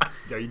you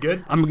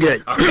good? I'm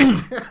good. All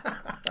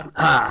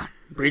right.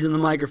 Breathe in the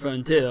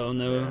microphone, too.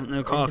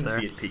 No cough You can there.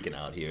 see it peeking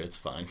out here. It's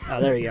fine.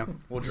 Oh, there you go.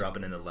 We'll drop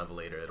it in the level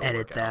later. It'll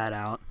Edit work that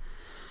out.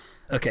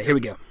 Okay, here we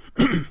go.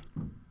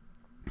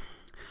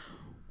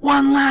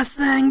 One last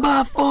thing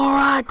before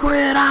I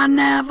quit. I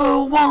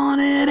never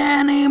wanted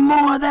any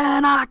more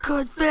than I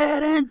could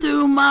fit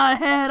into my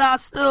head. I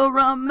still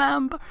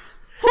remember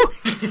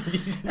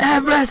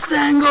every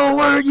single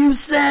word you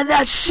said.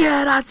 That shit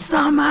I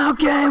somehow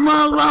came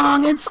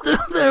along and still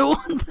there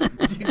one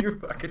thing. Dude, you're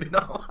fucking it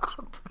all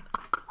up.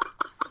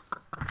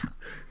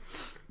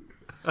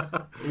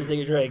 You take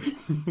a drink.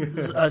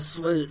 A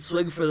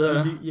swig for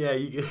the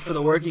You for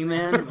the working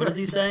man. What does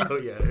he say? Oh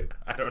yeah,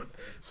 I don't.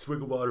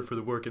 Swig of water for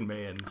the working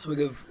man.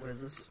 Swig of what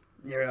is this?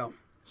 Nero.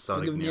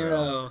 Sonic Swig of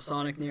Nero.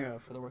 Sonic Nero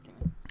for the working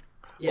man.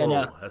 Yeah, Oh,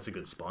 no. that's a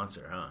good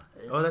sponsor, huh?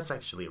 It Oh, is. that's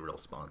actually a real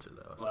sponsor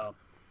though. Well,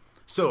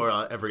 So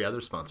every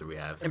other sponsor we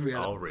have, Every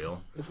other. all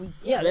real.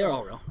 yeah, they're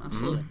all real.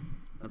 Absolutely.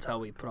 That's how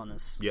we put on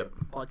this Yep,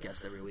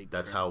 podcast every week.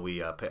 that's how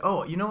we pay.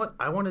 Oh, you know what?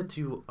 I wanted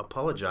to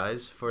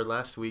apologize for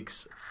last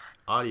week's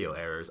audio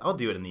errors. I'll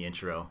do it in the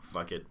intro.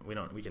 Fuck it.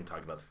 We can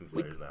talk about the Foo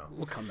Fighters now.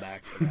 We'll come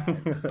back to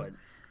that. But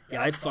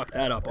yeah, I fucked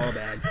that up all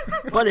bad.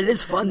 But it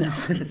is fun though.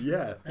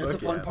 Yeah, That's a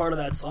fuck fun yeah. part of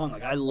that song.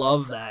 Like I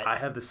love that. I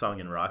have this song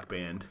in Rock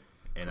Band,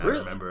 and I Really?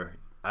 remember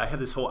I have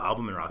this whole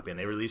album in Rock Band.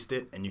 They released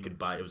it, and you could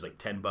buy it. It was like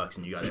 $10,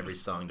 and you got every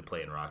song to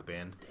play in Rock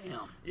Band. Damn,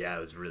 Yeah, it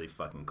was really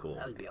fucking cool.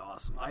 that would be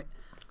awesome.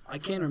 I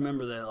can't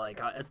remember that.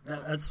 Like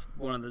that's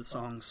one of the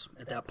songs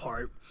at that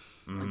part.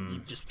 Like,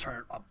 you just turn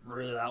it up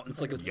really loud.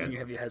 It's like when you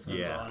have your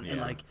headphones on, and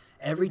like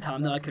every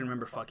time though, I can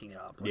remember fucking it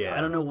up. Like, Yeah.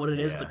 I don't know what it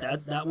is, Yeah.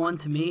 but that one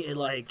to me, it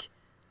like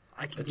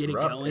I can It's get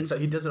rough. it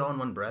going. He does it all in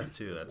one breath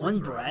too. That's One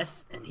what's rough.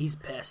 breath, and he's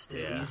pissed too.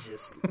 Yeah. He's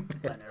just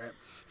letting it rip.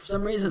 For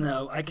some reason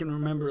though, I can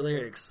remember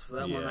lyrics. For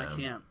that one, I Yeah.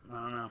 can't.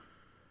 I don't know.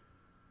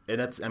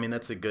 And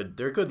that's a good.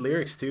 They're good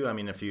lyrics too. I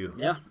mean, if you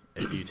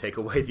take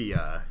away the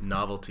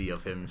novelty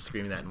of him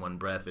screaming that in one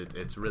breath,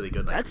 it's really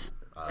good. Like,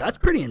 That's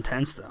pretty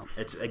intense though.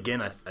 it's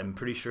again. I'm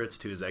pretty sure it's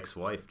to his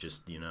ex-wife.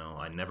 Just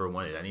I never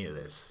wanted any of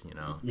this.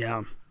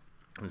 Yeah.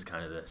 It was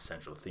kind of the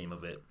central theme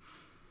of it.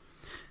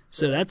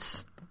 So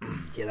that's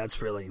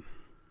really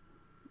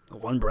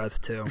one breath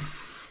too.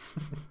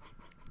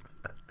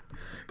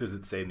 Does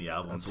it say in the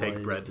album? That's Take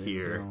why breath it's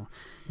here.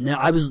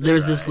 No,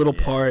 there's this Right, little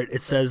yeah. part.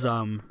 It says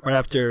right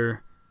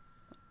after.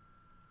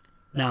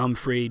 Now I'm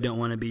free. Don't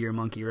want to be your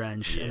monkey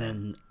wrench, Yeah.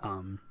 and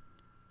then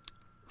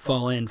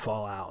fall in,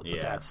 fall out. But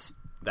Yeah.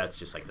 That's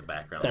just like the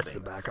background. that's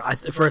thing. the background.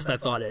 At first, I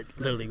thought it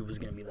literally was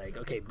gonna be like,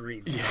 okay,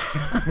 breathe.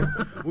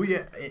 Well,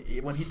 yeah.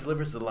 When he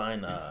delivers the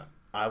line,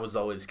 "I was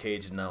always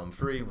caged, and now I'm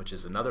free," which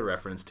is another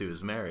reference to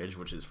his marriage,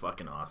 which is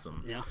fucking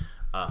awesome. Yeah.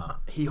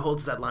 He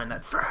holds that line,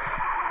 that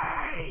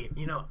free,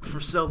 for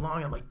so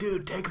long. I'm like,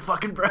 dude, take a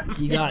fucking breath.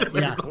 You got it,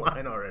 delivered yeah. the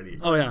line already.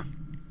 Oh yeah.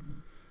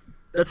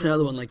 That's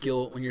another one. Like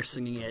when you're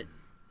singing it,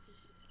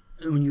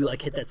 when you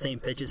like hit that same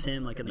pitch as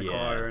him, like in the Yeah.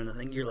 car and the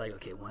thing, you're like,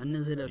 okay, when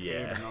is it okay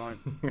Yeah. to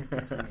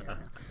not sing it right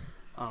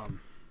now?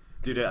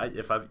 Dude,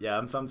 if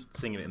I'm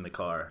singing it in the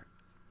car,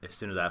 as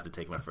soon as I have to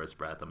take my first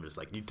breath, I'm just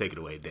like, you take it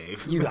away,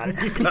 Dave. You got it.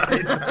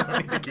 I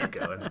don't need to keep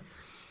going.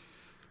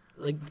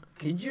 Like,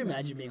 could you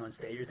imagine being on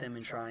stage with him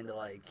and trying to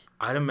like?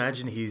 I'd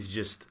imagine he's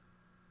just,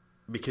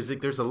 because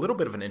there's a little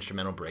bit of an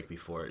instrumental break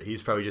before it.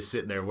 He's probably just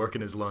sitting there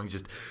working his lungs,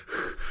 just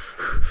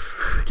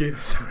getting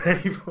himself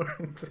ready for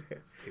it.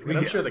 And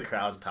I'm sure the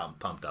crowd's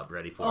pumped up,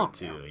 ready for it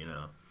too.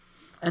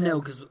 I know,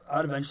 because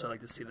I'd eventually like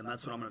to see them.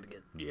 That's what I'm gonna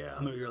get. Yeah.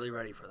 I'm gonna be really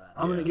ready for that.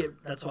 I'm gonna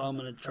get. That's why I'm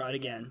gonna try it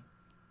again.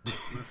 I'm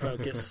gonna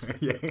focus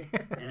Yeah.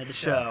 and at the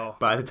show.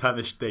 By the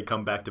time they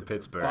come back to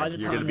Pittsburgh, By the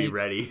you're time gonna be they-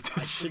 ready to I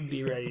see. should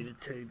be ready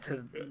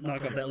to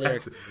knock up that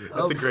lyric.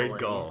 That's a great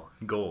Hopefully.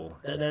 goal.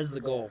 That is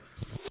the goal.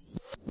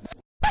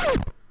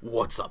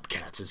 What's up,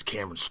 cats? It's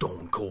Cameron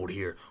Stone Cold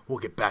here. We'll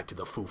get back to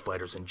the Foo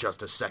Fighters in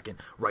just a second.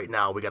 Right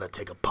now, we gotta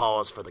take a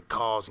pause for the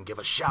cause and give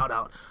a shout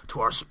out to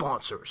our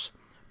sponsors.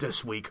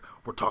 This week,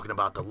 we're talking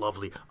about the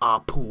lovely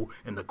Apu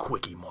and the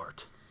Quickie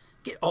Mart.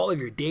 Get all of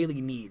your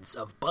daily needs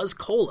of Buzz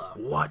Cola,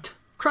 What?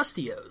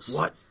 Crustios,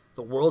 What?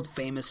 the world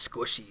famous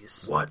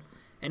Squishies, What?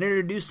 and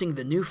introducing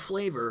the new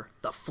flavor,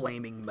 the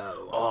Flaming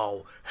Mo.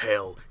 Oh,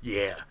 hell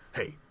yeah.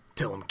 Hey,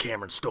 Tell him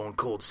Cameron Stone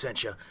Cold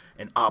sent you,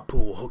 and Apu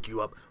will hook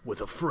you up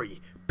with a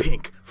free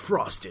pink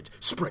frosted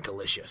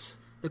Sprinklicious.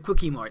 The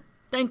Quickie Mart.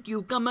 Thank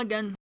you. Come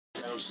again.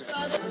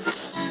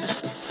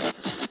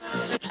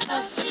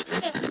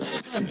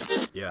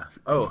 Yeah.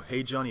 Oh,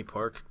 Hey Johnny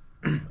Park.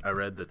 I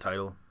read the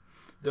title.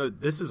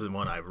 This is the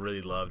one I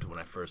really loved when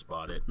I first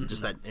bought it.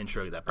 Just that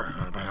intro, that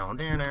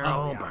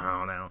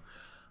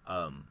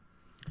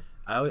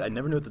I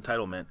never knew what the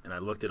title meant, and I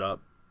looked it up,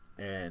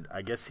 and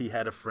I guess he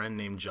had a friend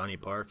named Johnny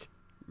Park.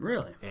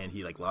 Really? And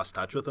he, like, lost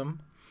touch with him.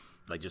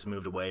 Like, just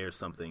moved away or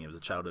something. It was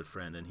a childhood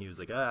friend, and he was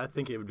like, I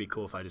think it would be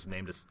cool if I just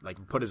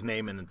put his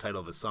name in the title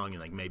of a song, and,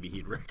 like, maybe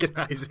he'd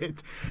recognize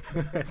it.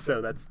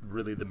 So that's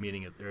really the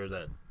meaning of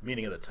the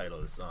title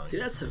of the song. See,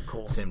 that's so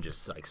cool. It's him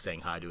just, like,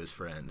 saying hi to his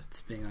friend.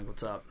 It's being like,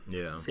 what's up?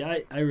 Yeah. See,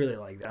 I really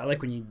like that. I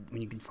like when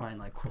you can find,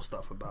 like, cool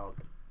stuff about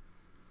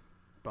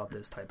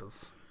this type of...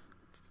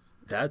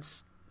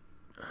 That's...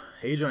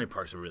 Hey Johnny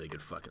Park's a really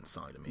good fucking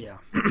song to me. Yeah.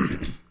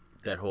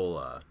 That whole,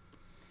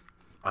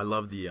 I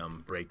love the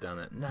breakdown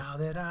that, now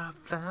that I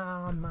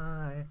found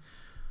my...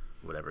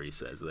 Whatever he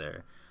says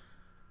there.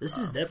 This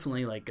is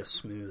definitely, like, a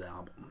smooth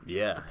album.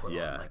 Yeah, to put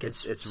yeah. on. Like,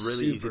 It's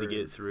really easy to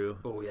get through.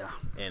 Oh, yeah.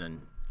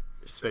 And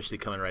especially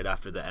coming right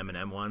after the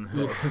Eminem one.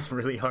 It's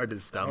really hard to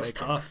stomach. It's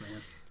tough,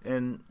 man.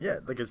 And, yeah,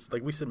 like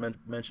we said,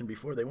 mentioned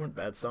before, they weren't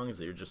bad songs.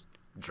 They were just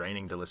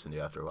draining to listen to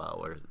after a while.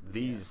 Where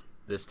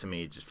this to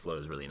me just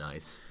flows really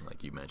nice,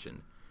 like you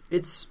mentioned.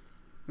 It's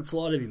a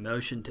lot of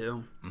emotion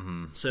too.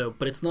 Mm-hmm. So,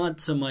 but it's not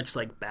so much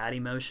like bad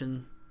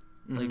emotion.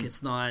 Mm-hmm. Like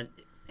it's not.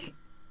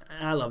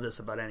 And I love this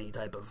about any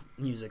type of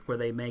music where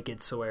they make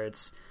it so where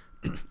it's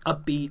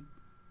upbeat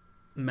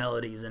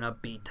melodies and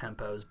upbeat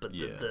tempos, but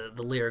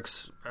the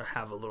lyrics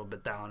have a little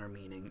bit downer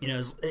meaning. You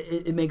know,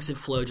 it makes it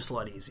flow just a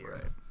lot easier.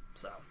 Right.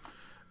 So.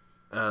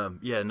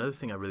 Yeah, another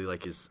thing I really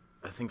like is,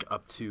 I think,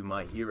 Up to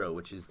My Hero,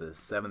 which is the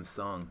 7th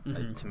song.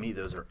 To me,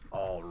 those are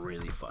all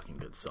really fucking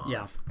good songs.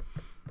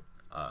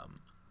 Yeah.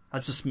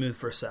 That's a smooth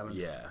first 7.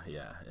 Yeah,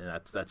 and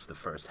that's the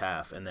first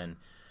half, and then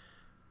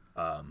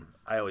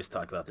I always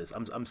talk about this.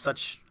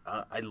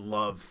 I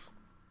love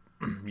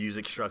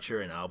music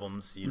structure in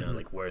albums. You know,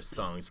 like where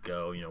songs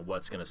go. You know,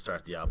 what's gonna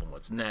start the album,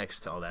 what's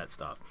next, all that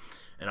stuff.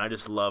 And I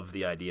just love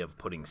the idea of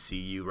putting "See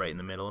You" right in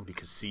the middle,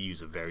 because "See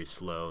You's" a very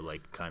slow,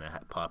 like kind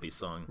of poppy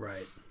song.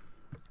 Right.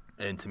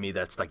 And to me,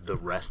 that's like the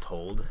rest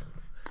hold.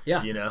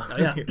 Yeah. You know? Oh,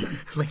 yeah.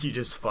 Like you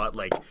just fought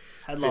like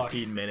Headlock.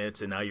 15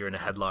 minutes and now you're in a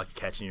headlock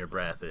catching your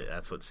breath.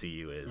 That's what See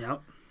You is.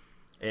 Yep.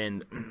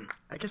 And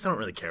I guess I don't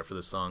really care for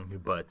the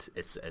song, but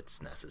it's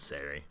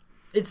necessary.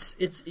 It's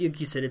like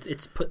you said,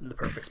 it's put in the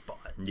perfect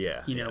spot.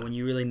 Yeah. You know, when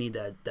you really need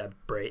that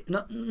break.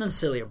 Not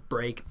necessarily a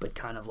break, but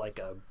kind of like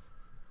a,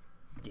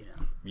 you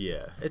know.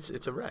 Yeah. It's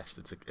a rest.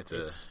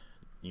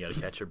 You got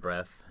to catch your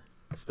breath,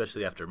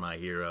 especially after My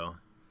Hero.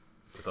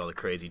 With all the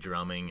crazy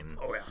drumming and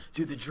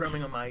dude, the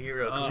drumming on My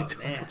Hero. Oh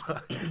man,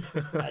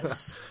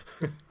 that's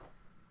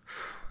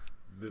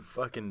the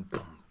fucking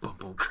boom boom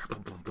boom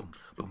boom boom boom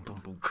boom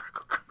boom boom.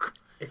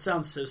 It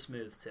sounds so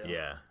smooth too.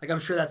 Yeah, like I'm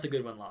sure that's a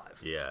good one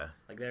live. Yeah,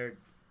 like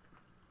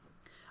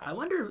I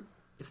wonder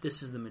if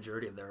this is the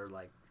majority of their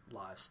like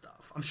live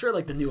stuff. I'm sure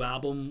like the new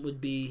album would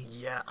be.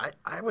 Yeah,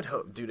 I would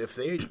hope, dude, if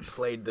they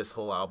played this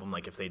whole album,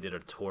 like if they did a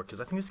tour, because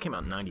I think this came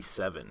out in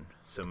 '97,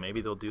 so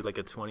maybe they'll do like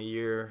a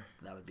 20-year.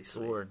 That would be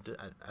tour. Sweet.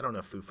 I don't know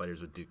if Foo Fighters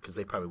would do, because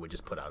they probably would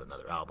just put out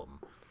another album.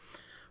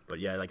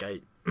 But yeah, like I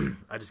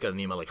just got an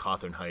email like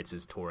Hawthorne Heights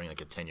is touring like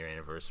a 10-year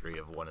anniversary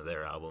of one of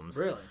their albums.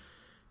 Really?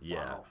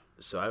 Yeah. Wow.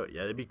 So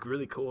it'd be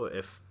really cool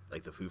if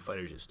like the Foo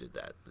Fighters just did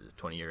that, the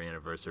 20-year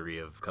anniversary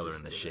of Color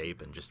and the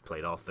Shape, and just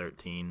played all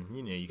 13.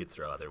 You know, you could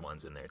throw other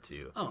ones in there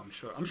too. Oh,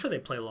 I'm sure they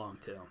play along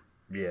too.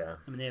 Yeah.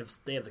 I mean,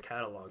 they have the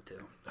catalog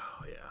too.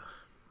 Oh yeah.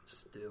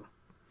 Just do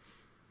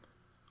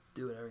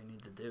whatever you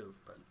need to do.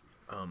 But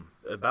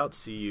about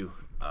See You,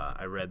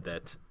 I read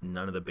that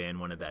none of the band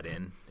wanted that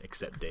in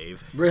except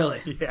Dave.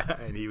 Really? Yeah,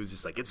 and he was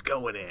just like, it's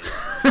going in.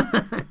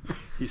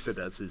 He said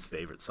that's his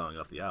favorite song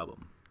off the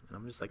album. And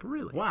I'm just like,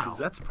 really? Wow. Because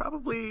that's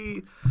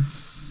probably...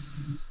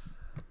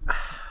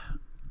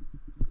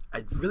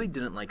 I really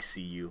didn't like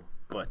See You,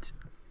 but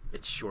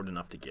it's short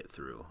enough to get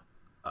through.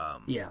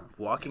 Yeah.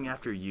 Walking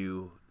After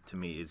You, to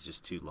me, is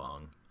just too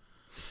long.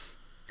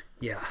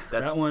 Yeah,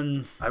 that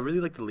one... I really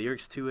like the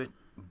lyrics to it,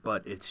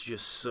 but it's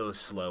just so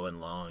slow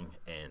and long,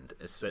 and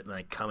especially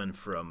like coming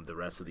from the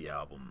rest of the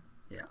album.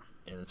 Yeah.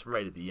 And it's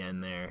right at the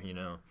end there, you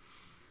know.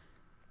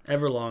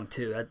 Everlong,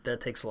 too.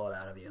 That takes a lot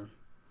out of you.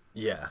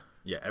 Yeah.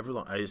 Yeah,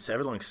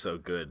 Everlong's so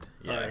good.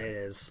 Yeah, it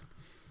is.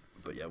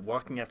 But yeah,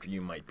 Walking After You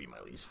might be my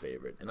least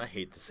favorite, and I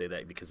hate to say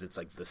that because it's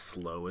like the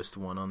slowest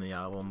one on the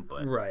album,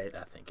 but right.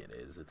 I think it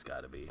is. It's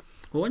got to be.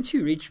 Well, once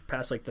you reach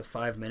past like the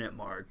 5-minute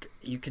mark,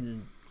 you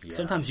can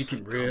sometimes you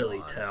can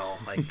really tell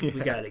like we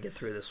got to get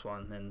through this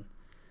one. And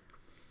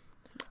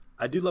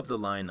I do love the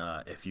line,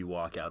 "If you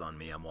walk out on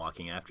me, I'm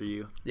walking after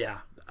you." Yeah,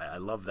 I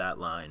love that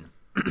line,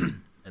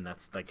 and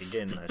that's like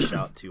again a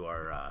shout to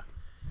our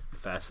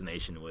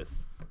fascination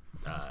with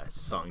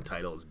song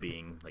titles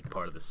being like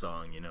part of the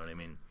song. You know what I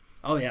mean?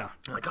 Oh yeah,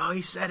 I'm like, oh,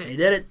 he said he it.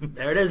 did it.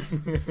 There it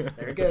is.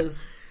 There it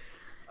goes.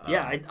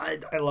 Yeah,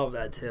 I love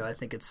that too. I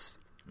think it's.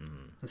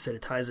 I said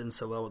it ties in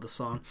so well with the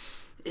song.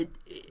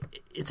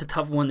 It's a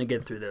tough one to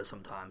get through though.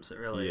 Sometimes it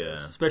really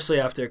is, especially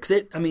after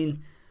because I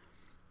mean,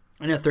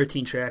 I know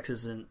 13 tracks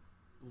isn't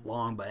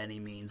long by any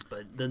means,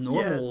 but the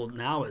normal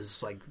now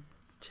is like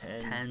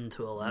 10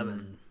 to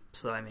 11.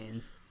 So I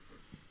mean,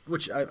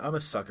 which I'm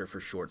a sucker for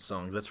short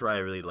songs. That's why I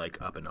really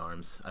like Up in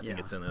Arms. I think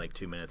it's only like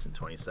 2 minutes and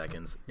 20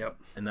 seconds. Yep.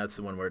 And that's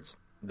the one where it's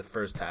the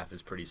first half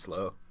is pretty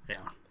slow. Yeah.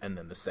 And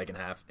then the second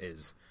half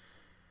is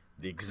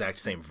the exact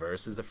same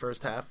verse as the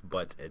first half,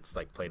 but it's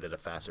like played at a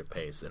faster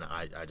pace, and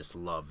I just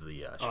love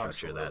the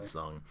structure of that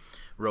song.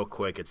 Real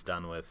quick, it's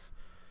done with.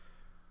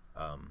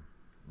 I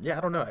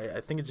don't know. I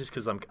think it's just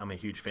because I'm a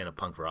huge fan of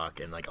punk rock,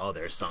 and like all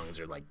their songs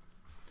are like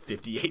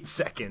 58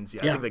 seconds.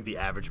 I think like the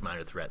average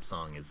Minor Threat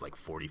song is like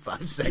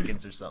 45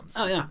 seconds or something.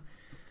 Oh yeah.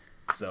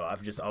 So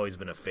I've just always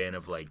been a fan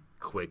of like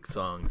quick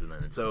songs, and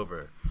then it's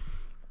over.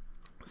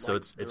 So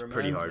it's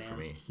pretty hard for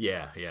me.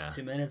 Yeah.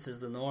 2 minutes is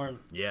the norm.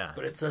 Yeah.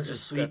 But it's such a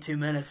sweet 2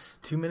 minutes.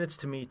 2 minutes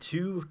to me,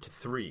 2 to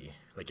 3.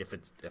 Like if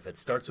it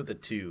starts with a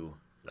 2,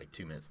 like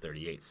 2 minutes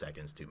 38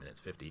 seconds, 2 minutes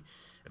 50.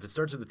 If it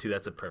starts with a 2,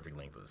 that's a perfect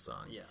length of the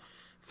song. Yeah.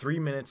 3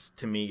 minutes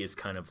to me is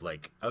kind of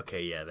like,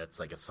 okay, yeah, that's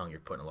like a song you're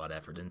putting a lot of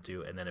effort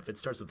into. And then if it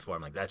starts with 4,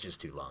 I'm like, that's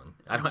just too long.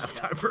 I don't have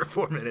time for a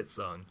 4-minute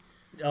song.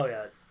 Oh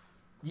yeah.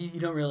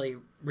 You don't really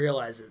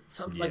realize it.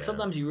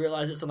 Sometimes you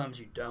realize it, sometimes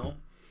you don't.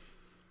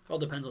 All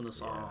depends on the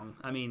song.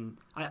 Yeah. I mean,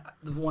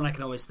 the one I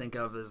can always think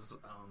of is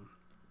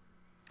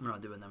I'm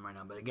not doing them right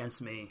now, but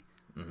Against Me.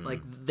 Mm-hmm.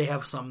 Like they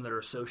have some that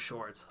are so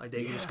short, like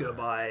they can just go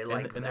by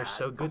like and they're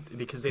so good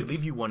because they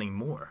leave you wanting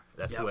more.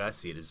 That's the way I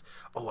see it. Is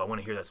I want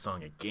to hear that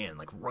song again,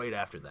 like right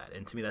after that.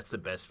 And to me, that's the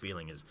best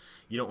feeling. Is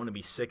you don't want to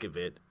be sick of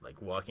it.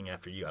 Like Walking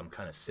After You, I'm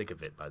kind of sick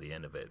of it by the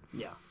end of it.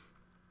 Yeah.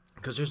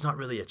 Because there's not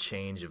really a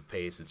change of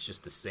pace. It's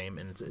just the same,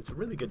 and it's a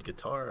really good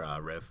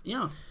guitar riff.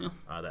 Yeah.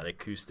 That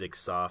acoustic,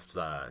 soft,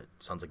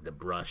 sounds like the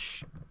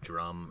brush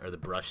drum or the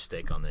brush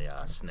stick on the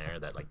snare.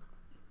 That like,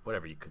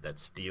 whatever that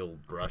steel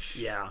brush.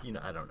 Yeah.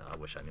 I don't know. I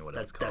wish I knew what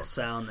it's called. That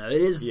sound though,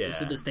 it is.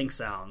 It's a distinct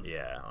sound.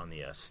 Yeah, on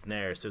the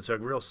snare. So it's a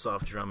real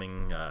soft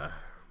drumming,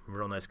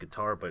 real nice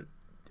guitar, but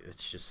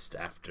it's just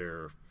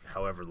after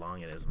however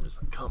long it is, I'm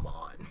just like, come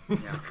on,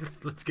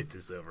 let's get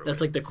this over.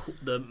 That's with. Like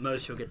the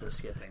most you'll get to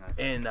skipping. I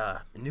think.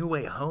 And New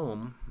Way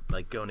Home,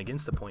 like going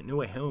against the point, New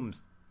Way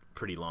Home's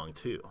pretty long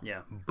too.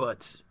 Yeah.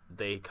 But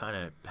they kind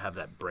of have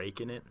that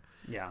break in it.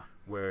 Yeah.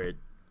 Where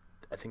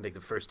I think like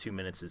the first 2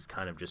 minutes is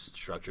kind of just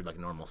structured like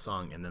a normal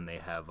song, and then they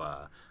have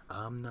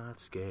I'm not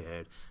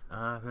scared,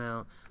 I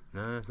felt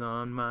that's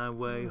on my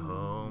way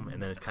home,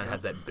 and then it kind of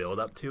has that build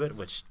up to it,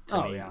 which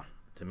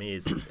to me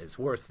is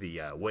worth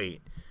the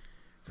wait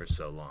for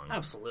so long.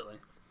 Absolutely.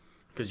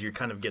 Because you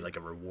kind of get like a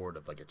reward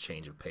of like a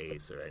change of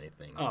pace or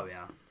anything. Oh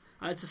yeah,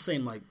 it's the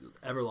same like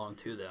Everlong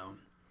too though.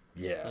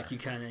 Yeah. Like you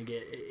kind of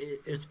get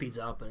it speeds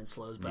up and it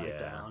slows back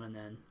down, and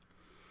then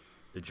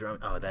the drum.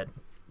 Oh, that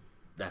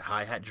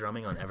hi-hat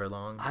drumming on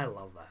Everlong. I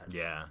love that.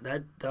 Yeah.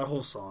 That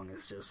whole song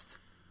is just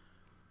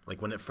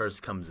like when it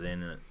first comes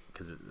in,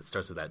 because it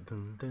starts with that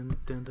dun, dun,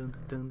 dun, dun,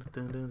 dun,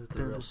 dun, dun,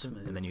 dun, real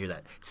smooth. and then you hear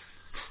that.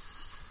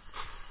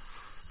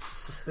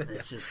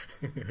 It's just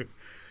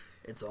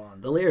it's on.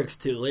 The lyrics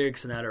too. The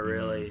lyrics in that are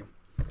really.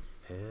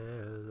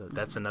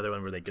 That's another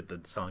one where they get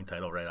the song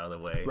title right out of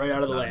the way. Right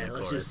out of the way.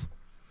 Let's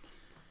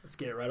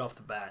get it right off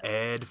the bat.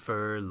 Ed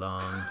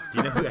Furlong. Do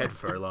you know who Ed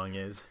Furlong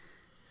is?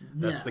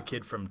 That's the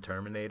kid from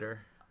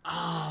Terminator.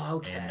 Oh,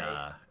 okay.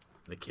 And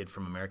the kid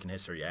from American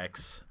History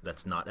X.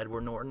 That's not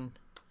Edward Norton.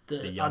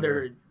 The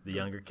younger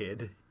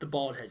kid. The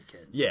bald head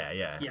kid. Yeah.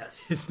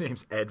 Yes. His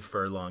name's Ed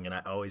Furlong, and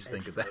I always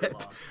think of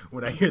that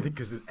when I hear that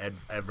because it's Ed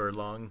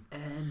Everlong.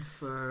 Ed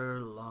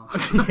Furlong.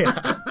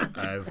 Yeah.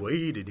 I've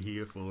waited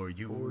here for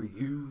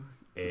you.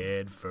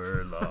 Ed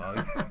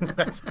Furlong.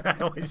 I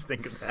always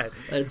think of that.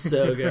 That's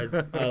so good.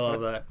 I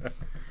love that.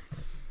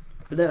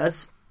 But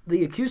that's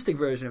the acoustic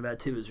version of that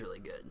too is really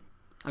good.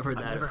 I've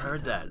never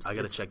heard that. I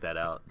got to check that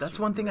out. That's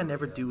one thing I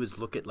never do is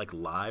look at like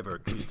live or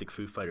acoustic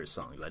Foo Fighters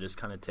songs. I just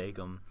kind of take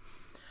them.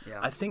 Yeah.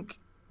 I think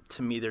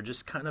to me they're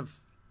just kind of,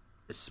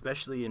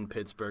 especially in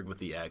Pittsburgh with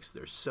the X,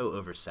 they're so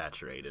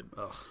oversaturated.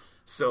 Ugh.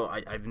 So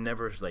I've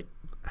never like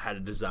had a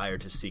desire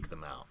to seek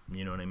them out.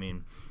 You know what I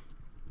mean?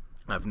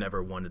 I've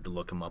never wanted to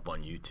look them up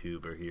on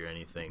YouTube or hear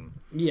anything.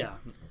 Yeah.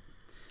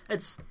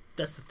 That's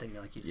the thing,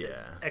 like you said.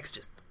 Yeah. X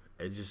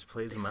it just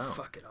plays them out.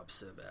 Fuck it up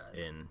so bad.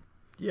 And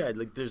yeah,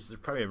 like there's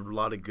probably a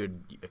lot of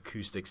good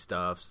acoustic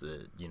stuff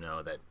that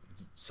that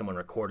someone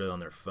recorded on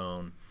their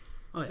phone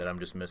that I'm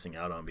just missing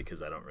out on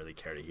because I don't really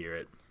care to hear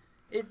it.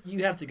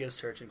 You have to go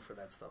searching for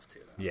that stuff too,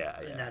 though. Yeah.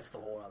 And that's the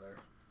whole other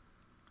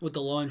with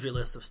the laundry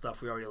list of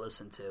stuff we already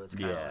listened to. It's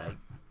kind of like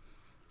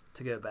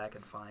to go back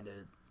and find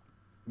it.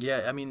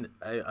 Yeah, I mean,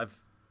 I've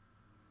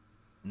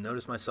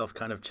noticed myself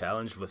kind of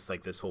challenged with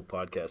like this whole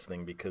podcast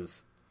thing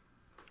because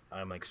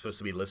I'm like supposed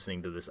to be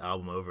listening to this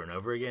album over and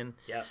over again.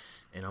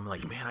 Yes. And I'm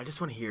like, man, I just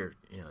want to hear,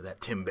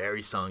 that Tim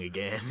Barry song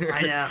again.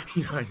 I know.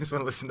 I just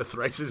want to listen to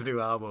Thrice's new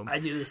album. I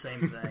do the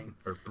same thing.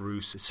 Or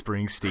Bruce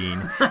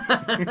Springsteen.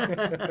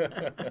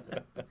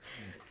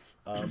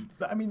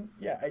 But I mean,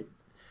 yeah,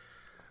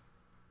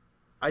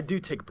 I do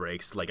take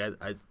breaks. Like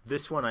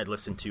this one I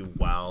listened to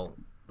while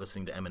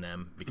listening to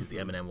Eminem, because the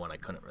Eminem one I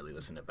couldn't really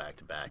listen to back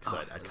to back, so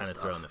I kind of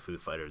throw in the Foo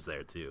Fighters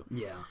there too.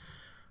 Yeah.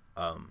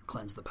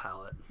 Cleanse the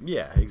palate.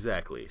 Yeah,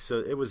 exactly. So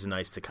it was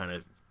nice to kind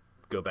of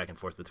go back and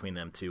forth between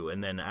them two.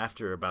 And then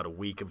after about a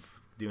week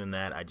of doing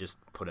that, I just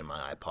put in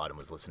my iPod and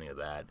was listening to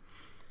that.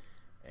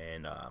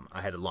 And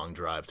I had a long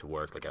drive to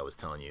work, like I was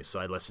telling you, so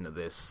I listened to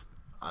this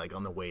like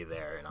on the way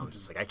there, and I was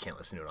just like, I can't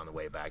listen to it on the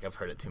way back. I've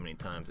heard it too many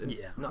times. And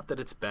not that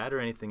it's bad or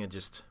anything, it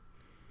just...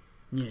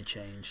 You need a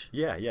change.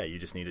 Yeah, you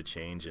just need a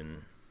change,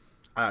 and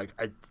I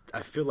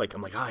feel like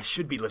I'm like, I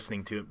should be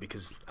listening to it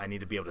because I need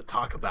to be able to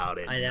talk about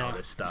it and all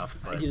this stuff.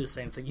 But I do the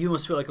same thing. You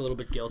almost feel like a little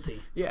bit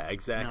guilty. Yeah,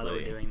 exactly. Now that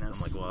we're doing this.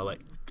 I'm like, well,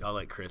 I'll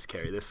let Chris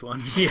carry this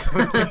one. Yeah.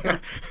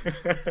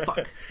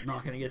 Fuck,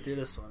 not gonna get through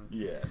this one.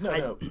 Yeah,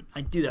 no.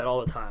 I do that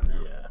all the time now.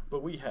 Yeah,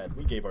 but we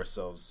gave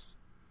ourselves,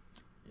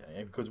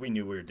 because we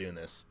knew we were doing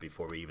this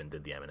before we even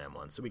did the Eminem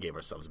one, so we gave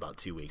ourselves about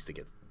 2 weeks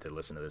to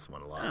listen to this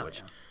one a lot.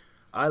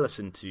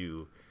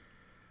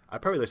 I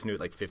probably listened to it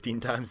like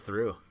 15 times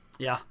through.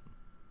 Yeah.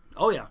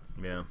 Oh yeah.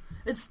 Yeah.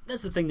 That's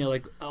the thing though.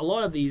 Like a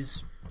lot of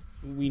these,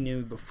 we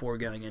knew before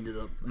going into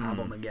the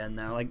album again.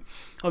 Now, like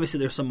obviously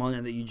there's some on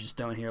there that you just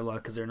don't hear a lot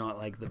because they're not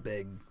like the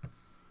big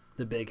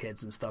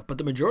hits and stuff. But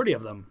the majority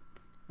of them,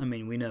 I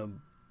mean, we know.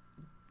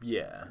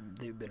 Yeah.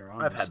 They've been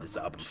around. I've had this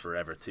album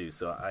forever too,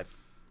 so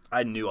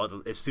I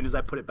knew as soon as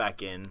I put it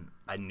back in,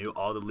 I knew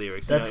all the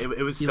lyrics.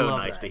 It was so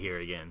nice to hear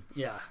again.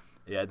 Yeah.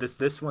 Yeah.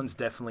 This one's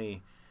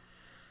definitely,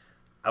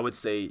 I would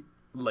say,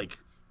 like,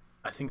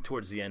 I think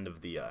towards the end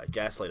of the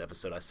Gaslight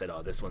episode, I said,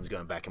 "Oh, this one's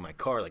going back in my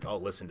car. Like,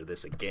 I'll listen to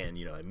this again,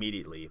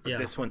 immediately." But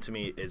this one to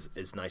me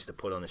is nice to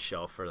put on the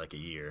shelf for like a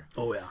year.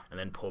 Oh yeah. And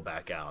then pull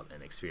back out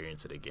and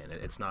experience it again.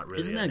 It's not really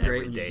Isn't that an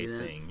great everyday when you do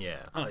that? thing. Yeah.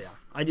 Oh yeah.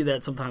 I do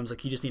that sometimes.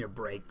 Like you just need a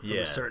break from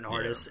a certain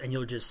artist, and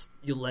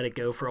you'll let it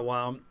go for a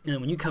while, and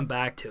then when you come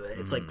back to it,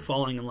 it's like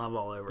falling in love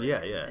all over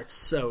again. Yeah. It's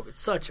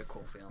such a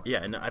cool feeling.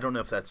 Yeah, and I don't know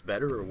if that's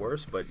better or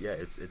worse, but yeah,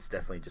 it's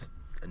definitely just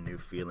a new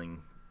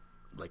feeling.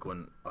 Like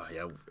when,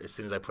 as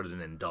soon as I put it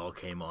in and Doll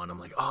came on, I'm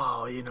like,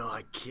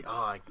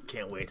 I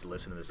can't wait to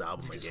listen to this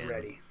album again. Just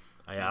ready.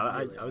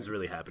 I was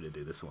really happy to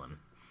do this one.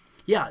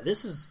 Yeah,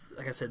 this is,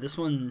 like I said, this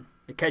one,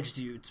 it catches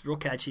you. It's real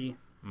catchy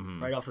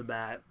right off the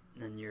bat,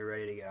 and you're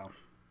ready to go.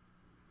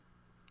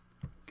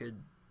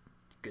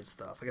 Good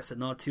stuff. Like I said,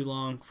 not too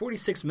long.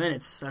 46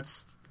 minutes.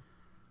 That's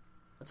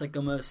like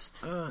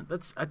almost.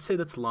 I'd say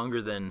that's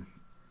longer than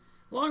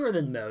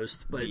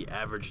most, but the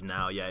average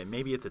now. Yeah,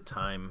 maybe at the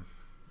time.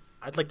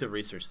 I'd like to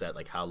research that,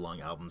 like how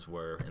long albums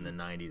were in the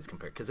 90s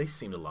compared, because they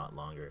seemed a lot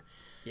longer.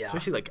 Yeah.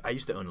 Especially, like, I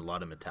used to own a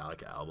lot of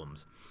Metallica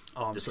albums.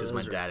 Just because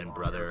my dad and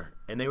brother,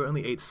 and they were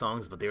only 8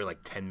 songs, but they were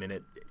like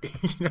 10-minute,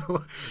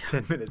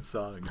 10-minute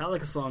songs.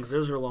 Metallica songs,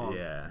 those were long.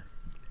 Yeah.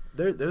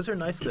 Those are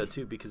nice, though,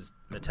 too, because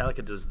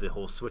Metallica does the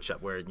whole switch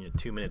up where,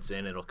 2 minutes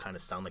in, it'll kind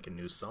of sound like a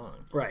new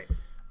song. Right.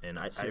 And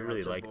I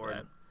really like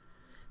that.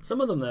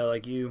 Some of them, though,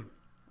 like, you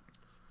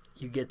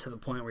get to the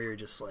point where you're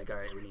just like, all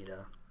right, we need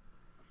a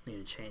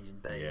change in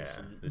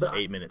bass. Yeah, this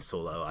 8-minute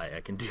solo,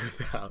 I can do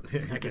without.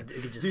 I could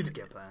just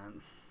skip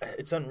that.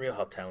 It's unreal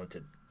how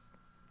talented.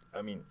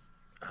 I mean,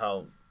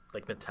 how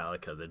like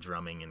Metallica, the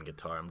drumming and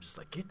guitar. I'm just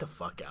like, get the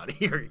fuck out of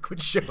here!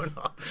 Quit showing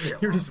off.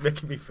 You're just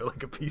making me feel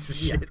like a piece of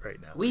shit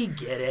right now. We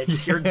get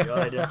it. You're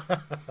good.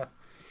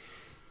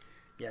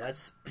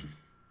 that's.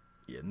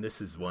 Yeah, and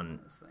this is one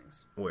of those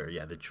things where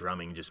the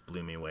drumming just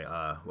blew me away.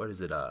 What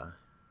is it?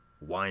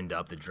 Wind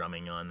Up, the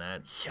drumming on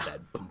that. Yeah.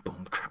 That boom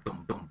boom crap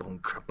boom boom boom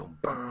crap boom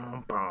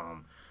boom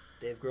boom.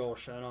 Dave Grohl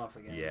showing off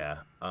again. Yeah.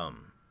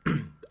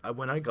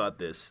 When I got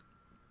this,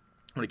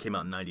 when it came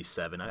out in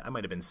 '97, I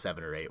might have been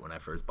 7 or 8 when I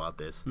first bought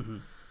this. Mm-hmm.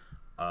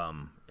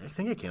 I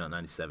think it came out in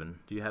 '97.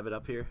 Do you have it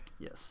up here?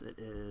 Yes, it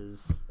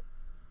is.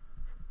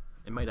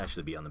 It might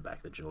actually be on the back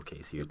of the jewel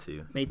case here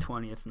too. May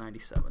 20th,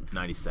 97.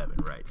 97,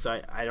 right.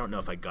 So I don't know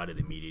if I got it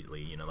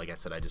immediately. Like I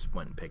said, I just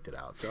went and picked it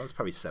out. So I was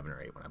probably 7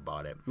 or 8 when I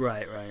bought it.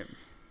 Right.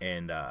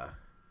 And I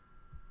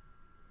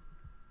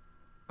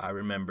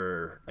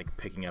remember like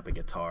picking up a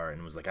guitar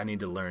and was like, I need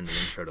to learn the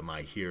intro to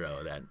My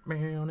Hero. That.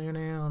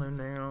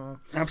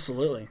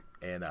 Absolutely.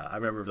 And I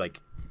remember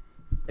like,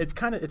 it's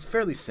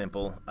fairly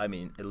simple. I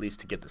mean, at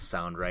least to get the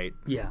sound right.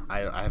 Yeah.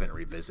 I haven't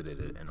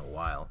revisited it in a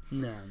while.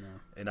 No.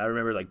 And I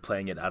remember like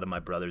playing it out of my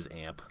brother's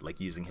amp,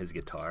 like using his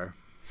guitar.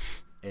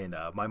 And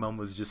my mom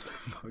was just,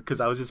 because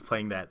I was just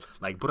playing that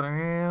like over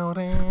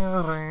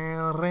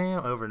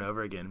and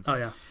over again. Oh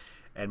yeah.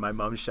 And my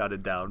mom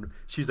shouted down,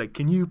 she's like,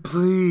 can you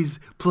please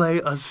play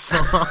a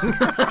song?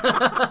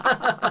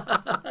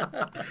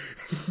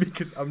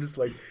 Because I'm just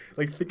like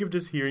think of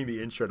just hearing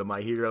the intro to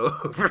My Hero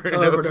over and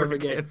over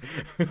again.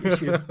 You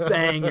should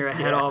bang your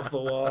head off the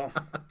wall.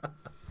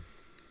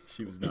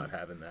 She was not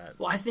having that.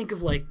 Well, I think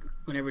of like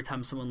when every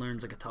time someone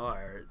learns a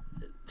guitar,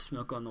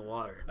 Smoke on the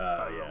Water.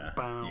 Oh yeah.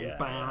 Bow, Yeah,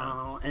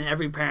 bow. And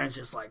every parent's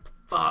just like,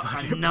 fuck,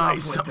 Play enough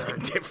with something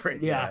it.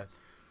 different. Yeah.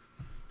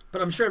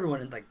 But I'm sure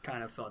everyone like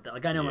kind of felt that.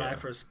 Like I know when Yeah. I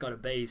first got a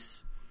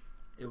bass,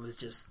 it was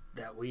just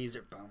that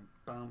Weezer bum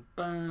bum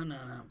bum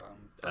na na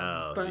bum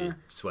Oh, bum. the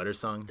sweater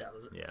song. That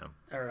was Yeah.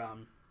 or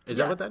Is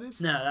yeah. that what that is?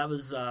 No, that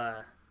was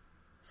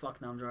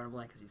fuck. Now I'm drawing a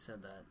blank because you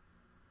said that.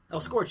 Oh,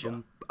 Scorch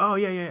You. Oh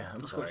yeah.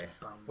 I'm Scorch sorry. You.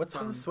 Bum, What's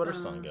how bum, does the sweater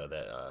bum. song go?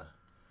 That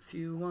If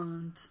you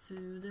want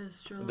to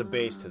destroy the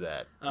bass to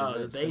that. Oh,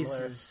 the Isn't it bass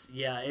similar? is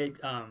yeah. It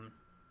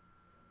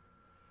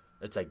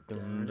It's like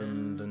dun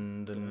dun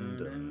dun dun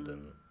dun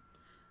dun.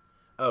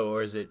 Oh,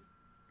 or is it?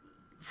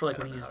 for like I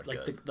when don't know he's how it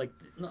like goes. like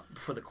not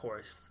for the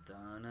chorus.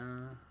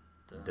 Dun,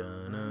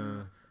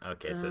 Dun,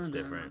 okay, so it's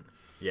different.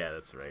 Yeah,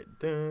 that's right.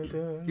 Dun,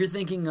 dun, You're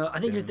thinking. I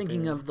think you're Dun,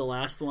 thinking dun. of the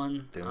last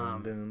one.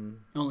 dun, dun.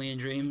 Only in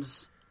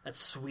Dreams. That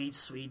sweet,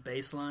 sweet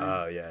bass line.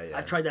 Oh yeah.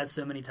 I've tried that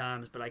so many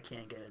times, but I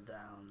can't get it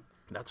down.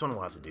 That's one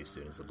we'll have to do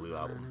soon. Is the Blue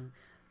album?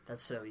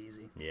 That's so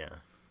easy. Yeah,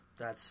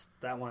 That's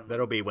that one.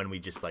 that'll be when we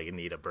just like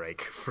need a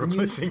break from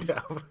listening to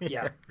album.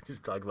 Yeah.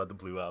 just talk about the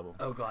Blue album.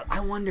 Oh god, I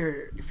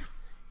wonder if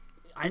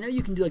I know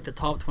you can do like the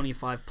top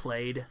 25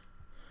 played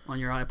on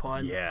your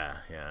iPod. Yeah.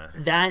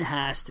 That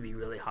has to be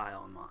really high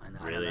on mine.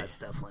 I know Really? that's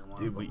definitely one.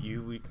 Dude, of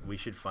them. we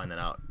should find that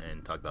out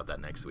and talk about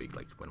that next week,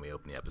 like when we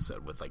open the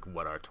episode with like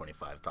what our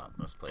 25 top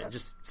most played. That's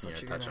Just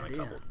such a touch good on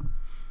idea. a couple.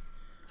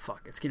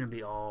 Fuck, it's gonna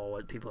be all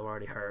what people have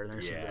already heard. And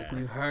they're just gonna be Yeah. like,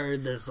 we've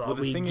heard this all. Well,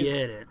 the We thing get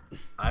is- it.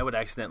 I would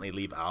accidentally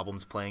leave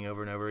albums playing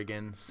over and over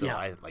again, so Yeah.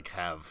 I like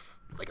have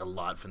like a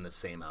lot from the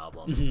same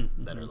album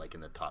Mm-hmm, that are like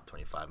in the top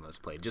 25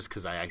 most played, just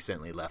because I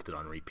accidentally left it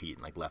on repeat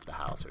and like left the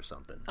house or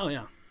something. Oh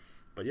yeah.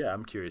 But yeah,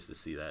 I'm curious to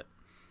see that.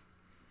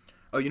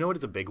 Oh, you know what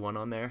is a big one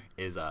on there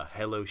is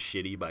 "Hello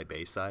Shitty" by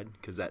Bayside,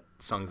 because that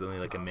song's only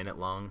like a minute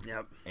long.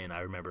 Yep. And I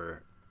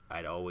remember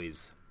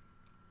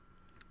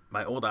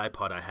my old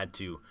iPod, I had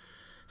to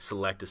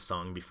select a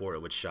song before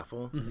it would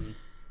shuffle. Mm-hmm.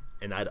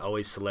 And I'd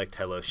always select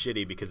Hello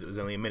Shitty because it was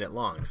only a minute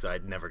long, so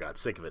I'd never got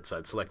sick of it. So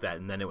I'd select that,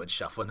 and then it would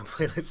shuffle in the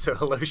playlist. So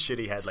Hello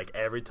Shitty had, like,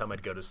 every time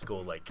I'd go to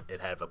school, like, it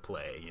had a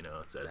play, you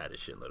know? So it had a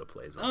shitload of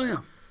plays on Oh it. yeah.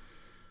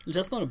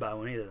 That's not a bad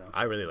one either, though.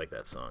 I really like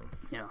that song.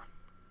 Yeah,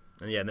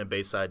 And yeah, and then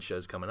Bayside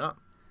show's coming up,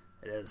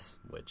 it is.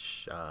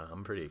 which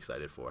I'm pretty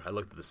excited for. I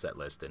looked at the set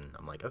list, and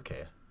I'm like,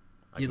 okay,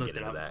 I You can looked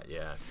get it into up? that,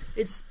 yeah.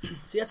 It's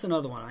see, that's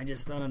another one. I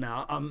don't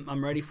know.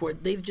 I'm ready for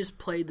it. They've just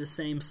played the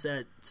same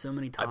set so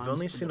many times. I've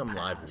only in seen the them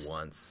live past.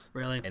 once.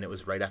 Really? And it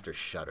was right after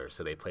Shudder,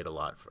 so they played a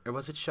lot. Or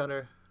was it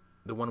Shudder?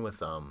 The one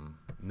with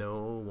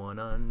No One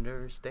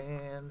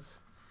Understands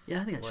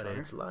Yeah, I think it's What Shudder.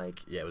 It's Like.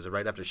 Yeah, it was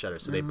right after Shudder,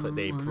 so they No were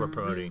one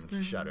promoting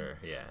understands. Shudder.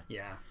 Yeah.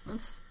 Yeah,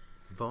 that's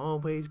I've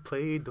always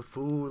played the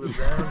fool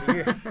around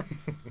here.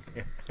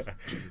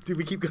 Dude,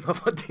 we keep going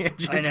off on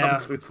tangents I on know. the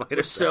Foo Fighters.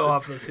 We're so stuff.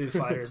 off the Foo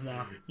Fighters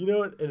now. You know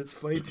what? And it's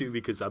funny too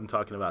because I'm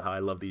talking about how I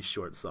love these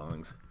short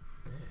songs,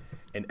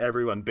 and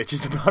everyone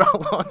bitches about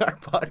how long our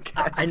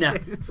podcast I know.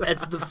 is.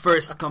 That's the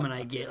first comment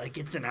I get. Like,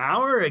 it's an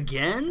hour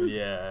again?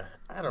 Yeah,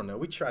 I don't know.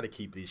 We try to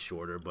keep these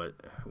shorter, but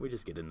we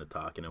just get into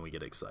talking and we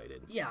get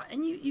excited. Yeah,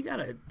 and you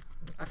gotta.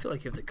 I feel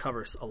like you have to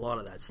cover a lot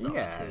of that stuff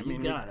Yeah, too. I You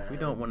mean, gotta. we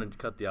don't want to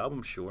cut the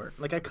album short.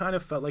 Like, I kind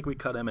of felt like we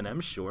cut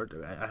Eminem short.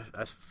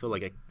 I feel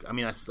like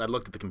I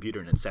looked at the computer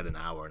and it said an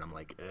hour, and I'm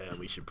like,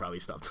 we should probably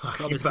stop talking.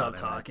 Probably about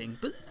stop Eminem. talking.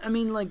 But I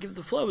mean, like, if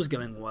the flow was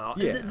going well,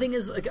 and Yeah. the thing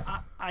is, like,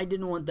 I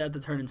didn't want that to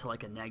turn into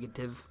like a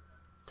negative,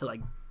 to like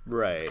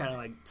Right. kind of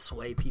like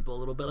sway people a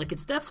little bit. Like,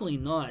 it's definitely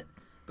not.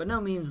 By no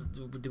means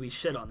do we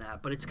shit on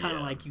that, but it's kind of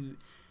Yeah. like you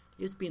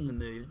have to be in the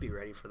mood, you have to be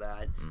ready for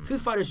that. Foo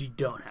Fighters, you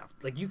don't have.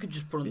 Like, you could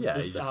just put on Yeah,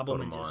 this you just album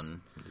put and them just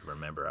on,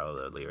 remember all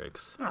the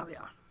lyrics. oh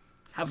yeah,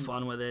 have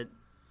fun with it.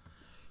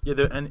 Yeah,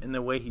 and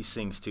the way he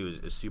sings too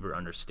is super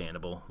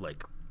understandable.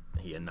 Like,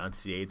 he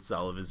enunciates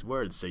all of his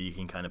words, so you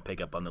can kind of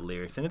pick up on the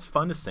lyrics, and it's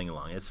fun to sing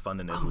along. It's fun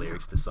to know the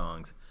lyrics to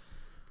songs.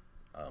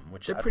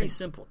 Which They're I pretty think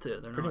simple too.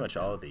 They're pretty not much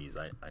all of these.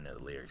 I know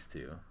the lyrics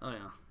too. Oh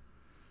yeah.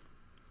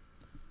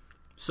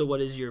 So,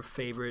 what is your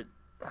favorite?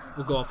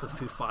 We'll go off the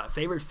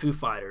favorite Foo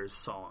Fighters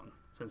song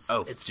since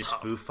Oh, it's just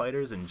tough. Foo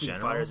Fighters in Foo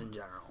general. Fighters in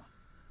general.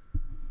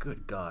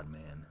 Good God,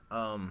 man.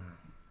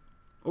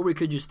 Or we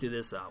could just do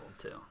this album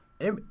too.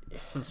 It,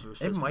 Since we're it supposed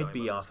to be might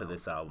talking be about off of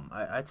this album.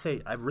 I'd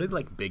say I really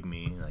like Big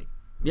Me. Like,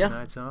 Yeah. when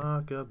I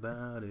talk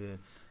about it,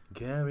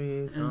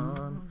 carries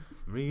on,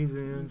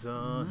 reasons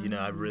on. You know,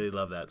 I really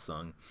love that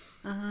song.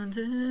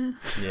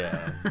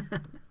 Yeah.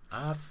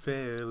 I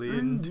fell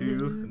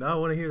into. Now I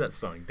want to hear that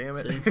song. Damn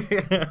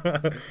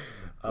it.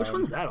 Which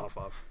one's that off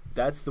of?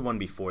 That's the one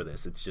before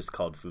this. It's just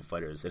called Foo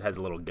Fighters. It has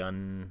a little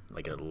gun,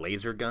 like a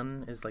laser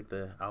gun, is like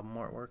the album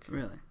artwork.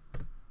 Really?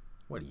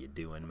 What are you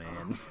doing, man?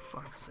 Oh,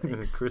 for fuck's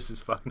sakes. Chris is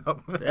fucking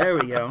up. There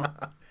we go.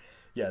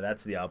 Yeah,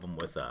 that's the album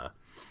with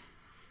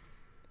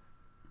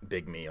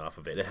Big Me off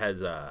of it. It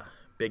has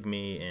Big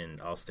Me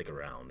and I'll Stick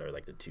Around are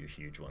like the two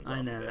huge ones off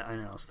I know. of it. I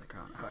know. I'll stick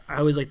around. I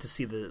always like to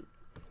see what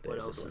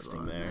There's else the is listing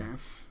on there. there.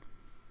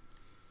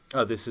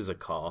 Oh, This Is a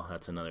Call.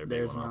 That's another big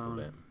There's one off of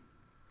no- it.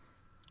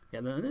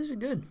 Yeah, those are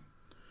good.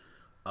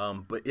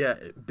 But yeah,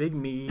 Big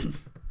Me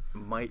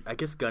I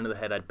guess gun to the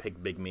head, I'd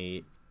pick Big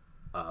Me.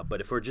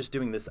 But if we're just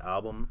doing this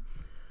album,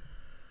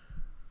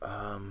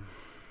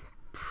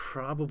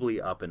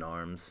 probably Up in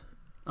Arms.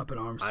 Up in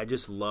Arms. I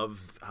just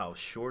love how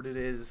short it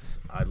is.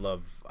 I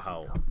love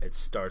how it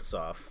starts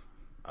off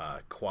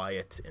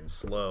quiet and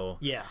slow.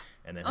 Yeah.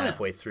 And then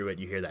halfway through it,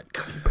 you hear that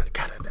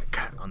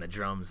on the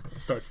drums. It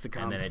starts to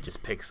come. And then it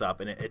just picks up.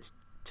 And it's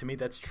to me,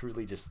 that's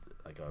truly just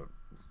like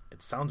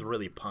it sounds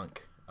really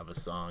punk of a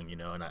song, you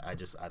know, and I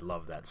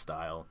love that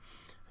style.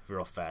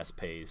 Real fast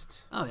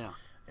paced. Oh, yeah.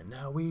 And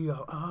now we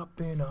are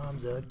up in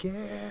arms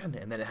again.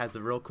 And then it has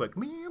a real quick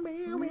meow,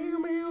 meow, meow,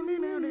 meow,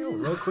 meow, meow,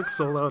 real quick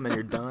solo, and then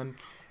you're done.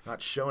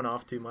 Not showing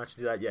off too much.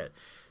 Do that yet.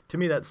 To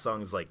me, that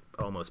song's like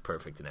almost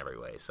perfect in every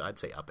way. So I'd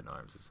say Up in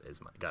Arms is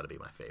got to be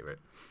my favorite.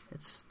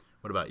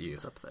 What about you?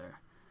 It's up there.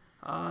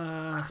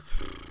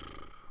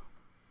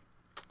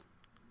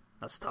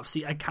 That's tough.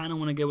 See, I kind of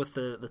want to go with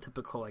the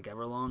typical like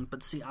Everlong,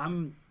 but see,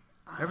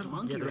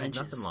 Monkey Wrench.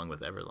 Nothing wrong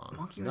with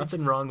Everlong.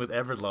 Nothing wrong with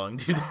Everlong,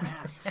 dude.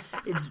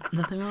 It's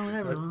nothing wrong with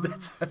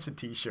Everlong. That's a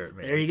T-shirt,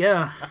 man. There you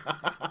go.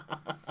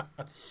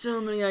 So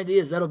many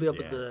ideas. That'll be up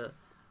at the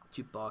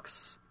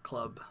Jukebox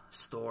Club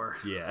store.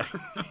 Yeah.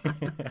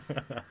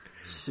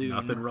 Soon.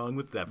 Nothing wrong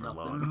with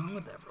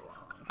Everlong.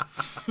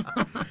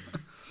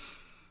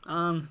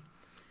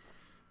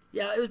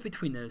 Yeah, it was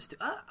between those two.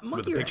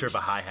 With a picture of a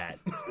hi-hat.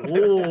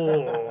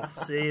 Oh,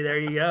 see, there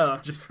you go.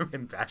 Just from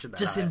him bashing that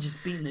Just hi-hat. him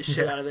just beating the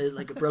shit out of it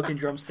like a broken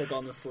drumstick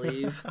on the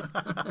sleeve.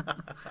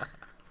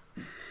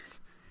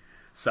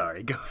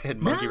 Sorry, go ahead.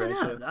 Monkey Wrench.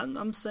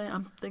 I'm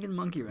thinking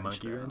Monkey Wrench.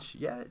 Monkey Wrench?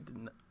 Yeah.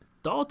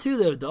 Doll too,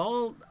 though.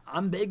 Doll,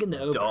 I'm big into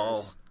openers.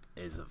 Doll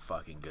is a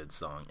fucking good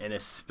song. And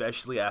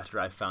especially after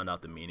I found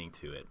out the meaning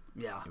to it.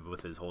 Yeah.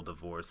 With his whole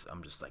divorce,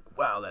 I'm just like,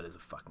 wow, that is a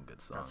fucking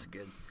good song. That's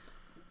good.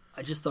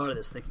 I just thought of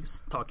this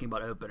talking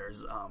about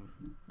openers.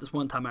 This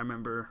one time I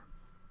remember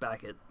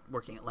back at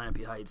working at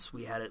Lenape Heights,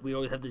 we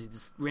always have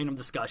these random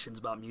discussions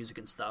about music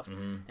and stuff.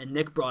 Mm-hmm. And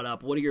Nick brought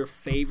up, what are your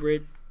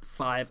favorite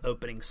 5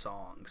 opening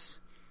songs?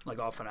 Like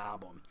off an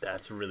album.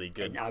 That's really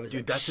good. And I was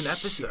dude, like, that's an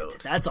episode.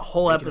 Shit. That's a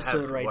whole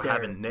episode right there. We're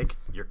having Nick,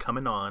 you're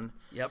coming on.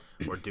 Yep.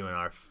 We're doing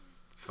our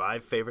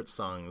 5 favorite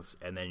songs,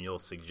 and then you'll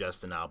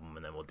suggest an album,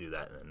 and then we'll do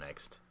that in the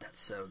next.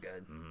 That's so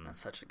good. That's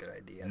such a good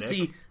idea. Nick?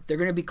 See, they're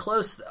going to be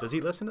close, though. Does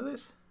he listen to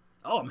this?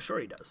 Oh, I'm sure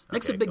he does.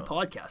 Nick's a big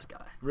podcast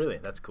guy. Really?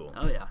 That's cool.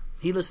 Oh, yeah.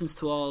 He listens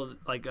to all,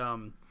 like,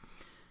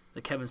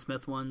 the Kevin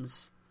Smith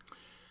ones.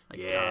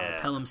 Like,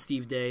 Tell Him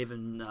Steve Dave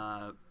and...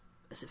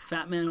 is it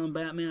Fat Man on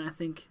Batman, I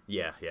think?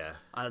 Yeah.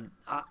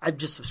 I've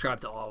just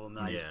subscribed to all of them,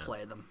 and I just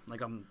play them.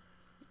 Like,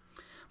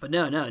 But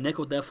no, Nick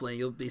will definitely...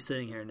 You'll be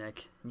sitting here,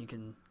 Nick, and you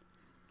can...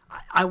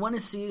 I want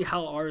to see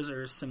how ours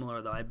are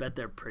similar, though. I bet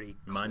they're pretty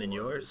close. Mine and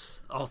yours?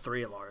 All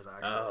 3 of ours,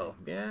 actually. Oh,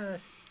 yeah.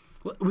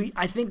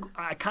 I think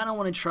I kind of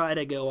want to try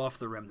to go off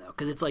the rim, though,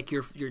 because it's like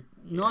you're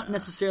not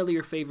necessarily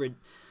your favorite...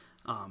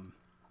 it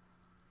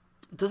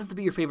doesn't have to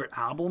be your favorite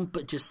album,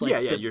 but just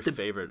like your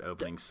favorite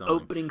opening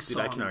song. Dude,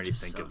 I can already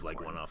think of like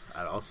one off.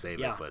 I'll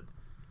save it, but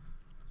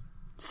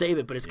save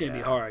it. But it's gonna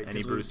be hard.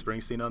 Any Bruce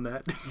Springsteen on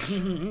that?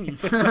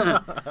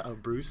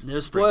 Bruce. No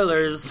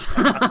spoilers.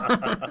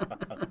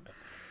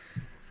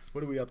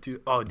 What are we up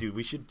to? Oh, dude,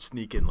 we should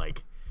sneak in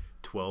like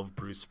 12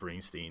 Bruce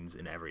Springsteens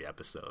in every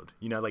episode.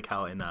 You know, like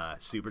how in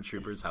Super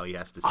Troopers, how he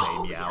has to say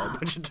meow a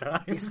bunch of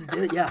times. He used to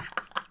do it, yeah.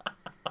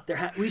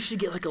 We should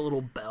get like a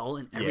little bell,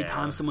 and every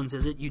time someone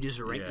says it, you just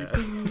ring it.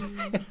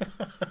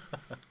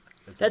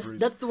 That's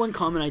the one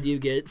comment I do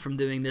get from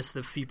doing this.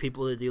 The few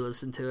people that do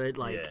listen to it,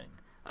 like,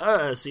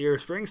 so you're a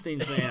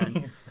Springsteen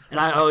fan, and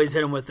I always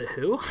hit them with the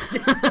who.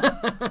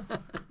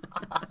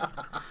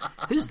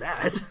 Who's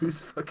that?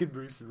 Who's fucking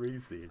Bruce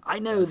Springsteen? I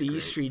know the E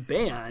Street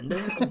Band,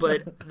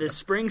 but the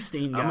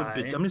Springsteen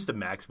guy. I'm just a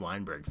Max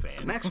Weinberg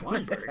fan. Max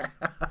Weinberg.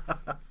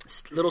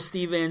 Little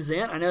Steve Van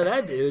Zandt, I know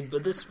that dude,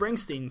 but this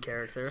Springsteen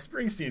character.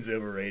 Springsteen's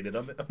overrated.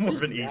 I'm more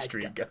of an E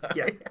Street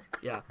guy.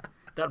 Yeah.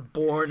 That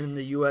Born in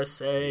the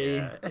USA.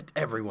 Yeah.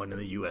 Everyone in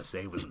the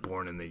USA was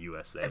born in the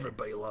USA.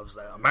 Everybody loves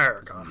that.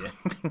 America.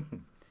 Yeah.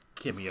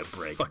 Give me a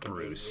break, fucking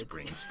Bruce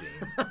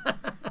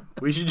Springsteen.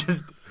 We should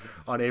just,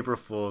 on April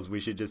Fools, we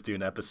should just do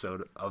an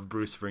episode of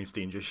Bruce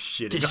Springsteen just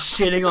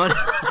shitting on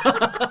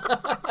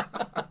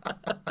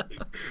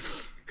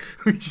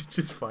We should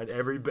just find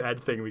every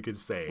bad thing we could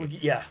say.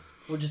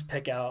 We'll just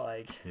pick out,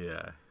 like,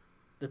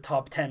 the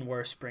top 10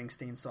 worst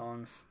Springsteen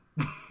songs.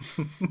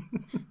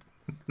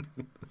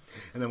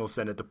 And then we'll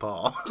send it to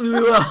Paul.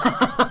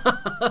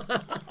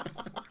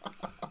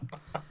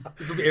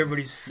 This will be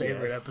everybody's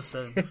favorite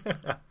episode.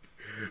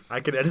 I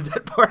can edit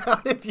that part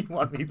out if you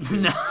want me to.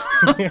 No.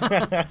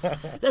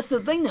 That's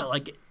the thing, though.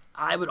 Like,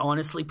 I would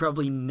honestly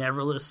probably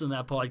never listen to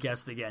that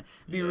podcast again.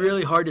 It'd be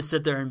really hard to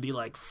sit there and be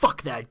like,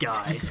 fuck that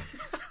guy.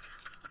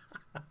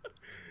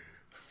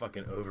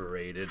 Fucking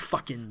overrated.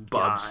 Fucking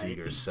Bob guy.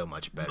 Seger's so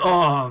much better.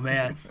 Oh,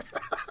 man.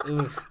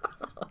 Oof.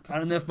 I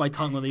don't know if my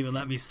tongue will even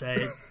let me say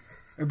it.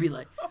 Or be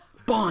like,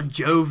 Bon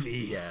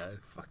Jovi. Yeah,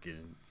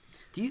 fucking...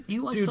 Do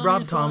you like Dude, Sunny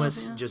Rob in Thomas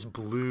Philadelphia? just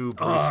blew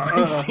Bruce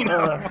Springsteen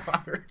out of the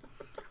water.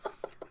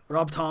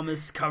 Rob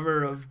Thomas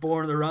cover of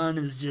Born on the Run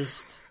is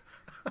just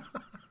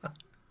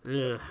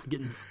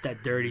getting that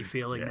dirty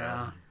feeling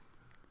now.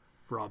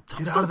 Rob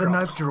Thomas. Get out of the Rob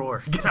knife Thomas.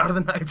 drawer. Get out of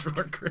the knife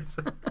drawer, Chris.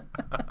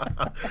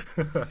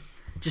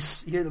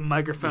 Just hear the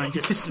microphone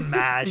just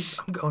smash.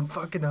 I'm going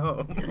fucking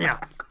home. Yeah,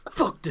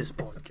 fuck this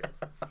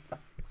podcast.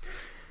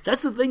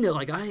 That's the thing though.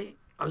 Like I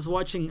was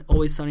watching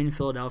Always Sunny in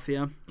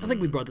Philadelphia. I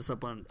think we brought this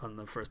up on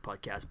the first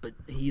podcast, but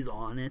he's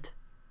on it.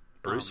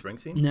 Bruce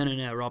Springsteen?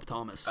 No, Rob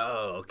Thomas.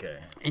 Oh, okay.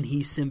 And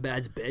he's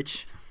Sinbad's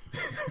bitch.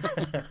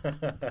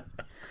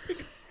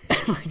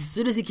 Like, as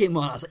soon as he came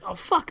on, I was like, "Oh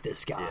fuck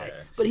this guy!"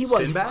 Yeah. But he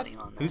was Sinbad? funny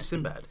on that. Who's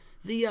Sinbad?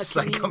 The It's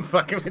like Canadian- I'm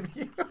fucking with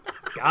you.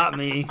 got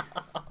me.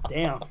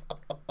 Damn.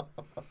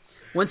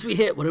 Once we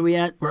hit, what are we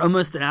at? We're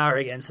almost an hour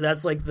again. So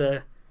that's like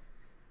the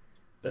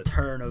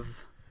turn of.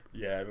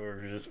 Yeah,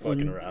 we're just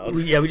fucking around.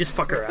 We just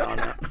fuck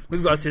around.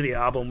 We've got through the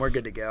album. We're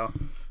good to go.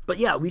 But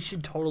yeah, we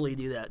should totally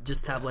do that.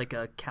 Just have like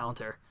a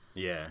counter,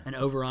 Yeah. an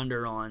over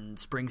under on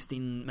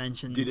Springsteen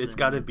mentions. Dude, it's and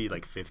got to be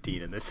like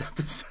 15 in this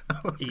episode.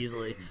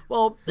 easily.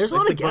 Well, there's a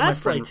lot of It's like what my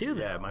gaslight friend- too.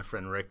 Though. Yeah, my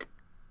friend Rick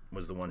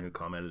was the one who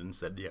commented and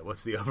said, "Yeah,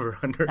 what's the over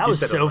under?" That was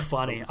so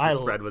funny. The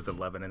spread was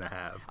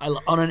 11.5.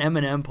 On an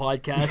Eminem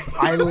podcast.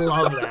 I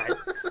love that.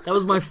 That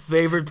was my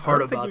favorite I part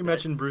don't think about we that.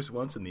 mentioned Bruce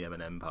once in the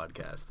Eminem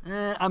podcast.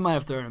 I might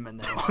have thrown him in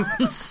there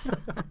once.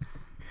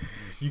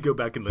 You go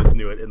back and listen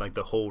to it, and like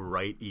the whole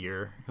right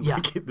ear, Yeah.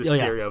 like, the Oh, yeah.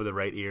 stereo of the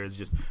right ear is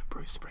just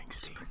Bruce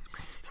Springsteen.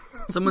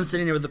 Someone's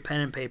sitting there with a pen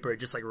and paper,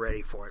 just like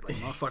ready for it. Like,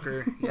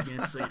 motherfucker, you're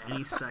gonna say it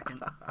any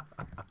second.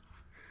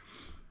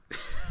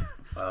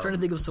 Trying to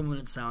think of someone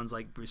that sounds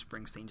like Bruce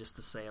Springsteen, just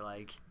to say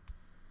like,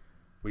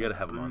 We got to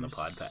have him on the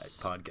Bruce.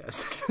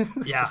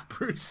 podcast. yeah,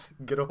 Bruce,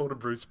 get a hold of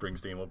Bruce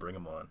Springsteen. We'll bring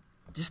him on.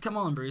 just come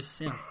on,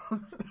 Bruce. Yeah,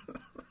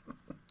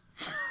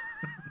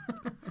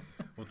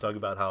 We'll talk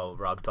about how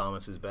Rob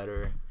Thomas is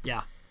better.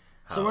 yeah.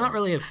 So we're not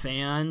really a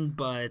fan,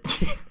 but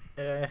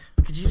Eh,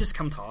 could you just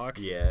come talk?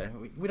 yeah,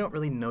 we don't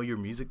really know your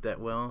music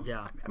that well.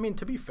 Yeah. I mean,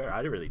 to be fair,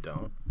 I really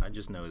don't. I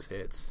just know his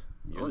hits.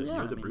 You're Well, the, yeah,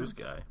 you're I the mean, Bruce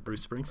that's- guy,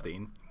 Bruce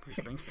Springsteen. Bruce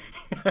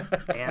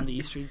Springsteen and the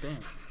E Street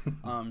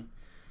Band.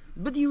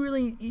 But do you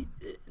really?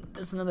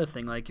 That's another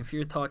thing. Like, if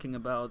you're talking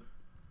about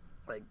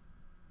like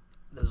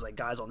those like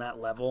guys on that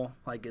level,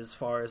 like as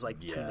far as like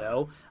to Yeah.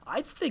 know,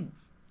 I think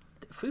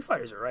Foo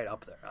Fighters are right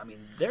up there. I mean,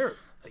 they're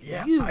a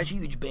Yeah,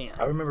 huge band.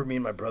 I remember me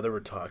and my brother were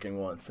talking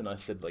once, and I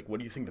said, like, what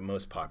do you think the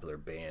most popular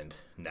band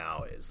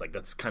now is? Like,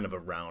 that's kind of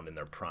around in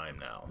their prime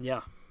now.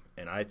 Yeah,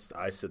 And I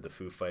said the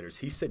Foo Fighters.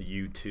 He said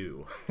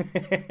U2.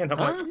 And I'm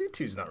Huh? like,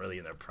 U2's not really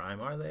in their prime,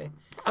 are they?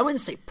 I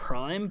wouldn't say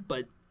prime,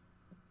 but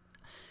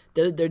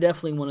they're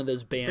definitely one of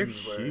those They're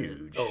bands where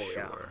huge, oh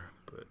yeah, sure.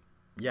 But,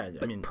 yeah, I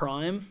but mean,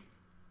 prime.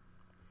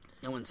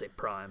 I wouldn't say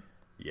prime.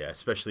 yeah,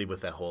 especially with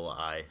that whole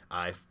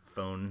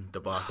iPhone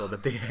debacle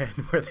that they had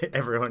where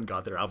everyone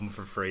got their album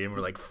for free and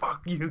we're like,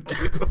 fuck you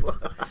too.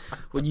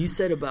 What you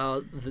said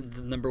about the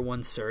number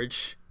one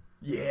search.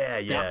 Yeah,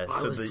 yeah. I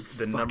So was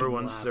the number fucking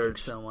one laughing search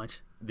so much.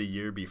 the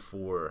year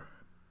before,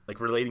 like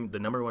relating the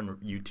number one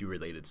U2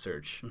 related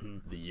search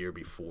Mm-hmm. the year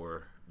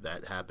before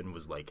that happened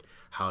was like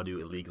how to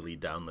illegally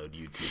download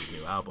U2's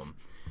new album.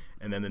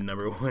 And then the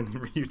number one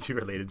U2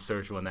 related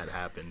search when that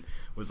happened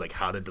was like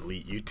how to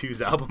delete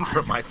U2's album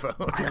from my phone.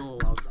 I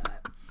love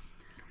that.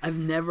 I've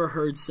never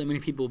heard so many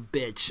people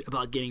bitch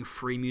about getting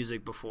free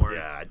music before.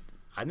 Yeah,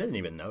 I didn't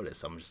even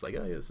notice. I'm just like,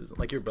 oh, yeah, this is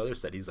like your brother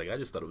said. He's like, I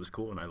just thought it was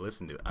cool and I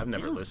listened to it. I've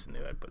never Yeah. listened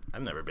to it, but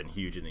I've never been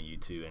huge into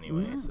U2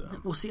 anyway. Yeah. So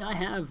Well, see, I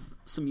have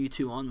some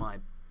U2 on my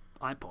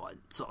iPod,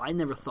 so I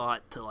never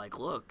thought to like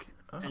look.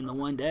 And the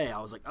one day I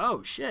was like,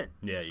 oh shit,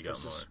 yeah, you got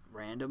there's more. this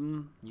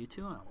random U2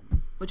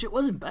 album, which it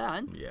wasn't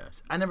bad.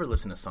 Yes, I never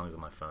listen to songs on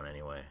my phone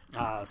anyway.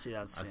 See,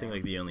 that's I think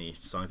like the only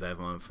songs I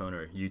have on my phone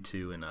are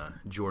U2 and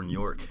Jordan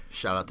York.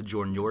 Shout out to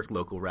Jordan York,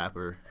 local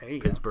rapper. There you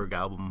go. Pittsburgh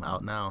album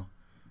out now.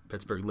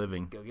 Pittsburgh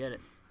Living. go get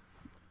it.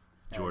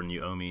 Jordan,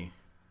 you owe me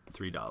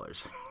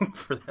 $3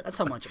 for that. That's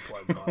how much a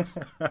plug costs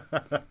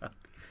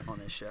on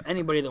this show.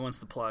 Anybody that wants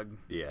to plug,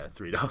 Yeah,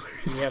 we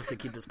 $3. have to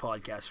keep this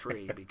podcast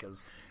free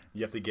because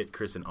You have to get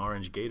Chris an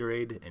orange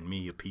Gatorade and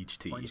me a peach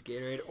tea. Orange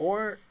Gatorade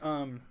or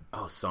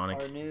Oh, Sonic.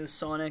 our new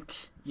Sonic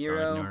Sonic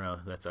Nero. Neuro,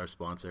 that's our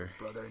sponsor.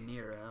 Brother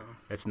Nero.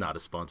 It's not a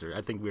sponsor.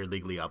 I think we're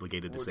legally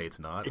obligated to say it's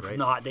not, It's right?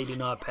 not. They do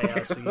not pay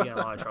us. We can get in a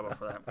lot of trouble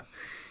for that.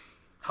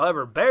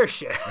 However,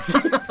 BearShare.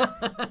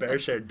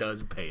 BearShare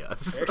does pay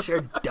us.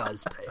 BearShare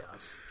does pay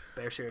us.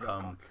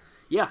 BearShare.com.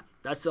 Yeah,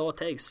 that's all it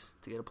takes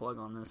to get a plug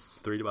on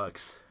this.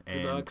 $3.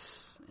 And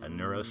 $3. a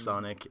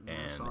Neurosonic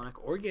and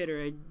Sonic or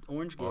Gatorade,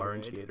 Orange Gatorade.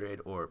 orange Gatorade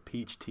or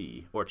peach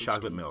tea or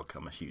chocolate milk.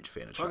 I'm a huge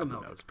fan of Chocolate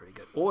chocolate milk is pretty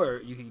good.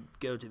 Or you could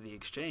go to the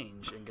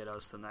exchange and get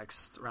us the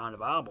next round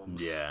of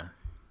albums. Yeah,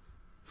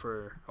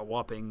 For a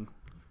whopping,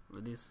 what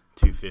are these?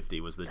 $250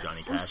 was the Johnny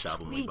That's so Cash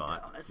album we sweet,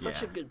 bought. though. That's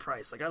such Yeah. a good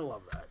price. Like, I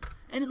love that.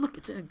 And look,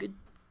 it's in a good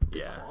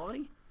Yeah,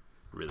 quality.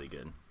 really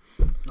good.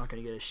 Not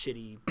gonna get a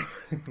shitty.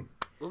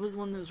 What was the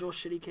one that was real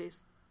shitty case?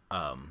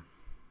 Um,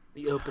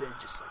 You open it, and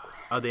just like what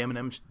Oh,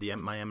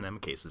 my Eminem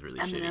case is really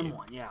shitty. Eminem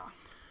one, yeah.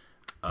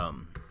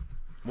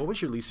 What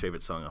was your least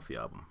favorite song off the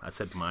album? I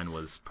said mine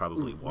was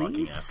probably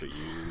Walking After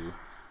You.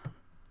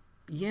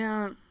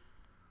 Yeah,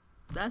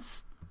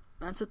 that's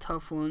a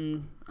tough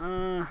one.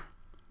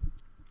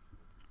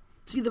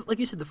 See, like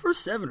you said, the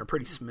first 7 are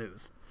pretty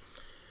smooth.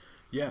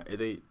 Yeah,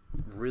 they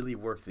really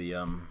work the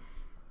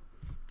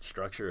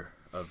structure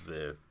of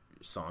the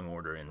song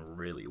order in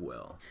really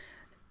well.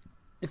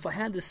 If I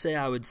had to say,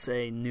 I would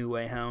say New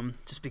Way Home,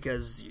 just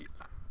because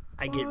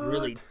I get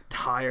really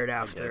tired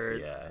after.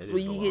 It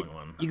is a long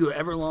one. You go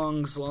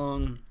Everlong's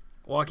long,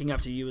 Walking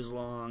After You is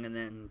long, and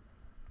then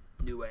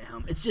New Way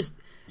Home. It's just...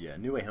 Yeah,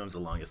 New Way Home's the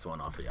longest one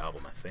off the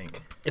album, I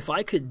think. If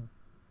I could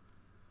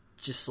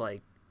just,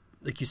 like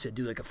you said,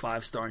 do like a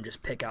 5-star and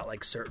just pick out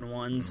like certain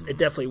ones, it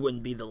definitely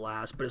wouldn't be the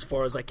last. But as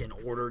far as like in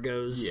order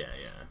goes,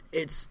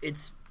 it's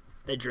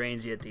that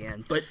drains you at the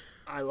end. But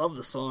I love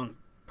the song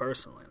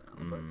personally,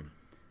 though. But I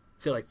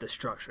feel like the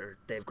structure,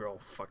 Dave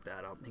Grohl fucked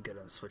that up. He could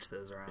have switched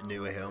those around.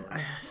 New Way Home.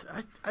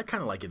 I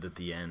kind of like it at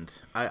the end.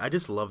 I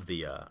just love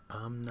the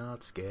I'm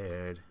not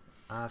scared.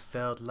 I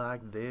felt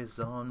like this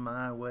on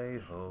my way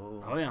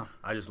home. Oh yeah,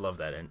 I just love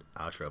that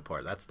outro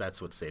part. That's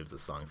what saves the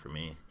song for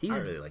me. I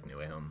really like New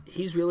Way Home.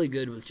 He's really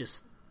good with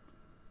just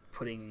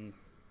putting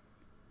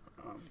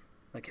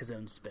like his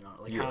own spin on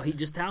it, like how he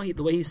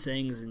the way he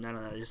sings, and I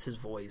don't know, just his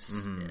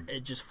voice.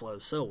 It just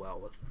flows so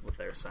well with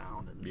their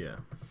sound. And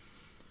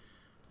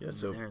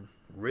So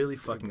really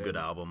fucking good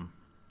album.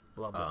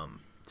 Love it.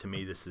 To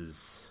me, this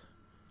is,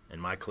 in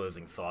my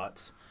closing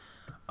thoughts,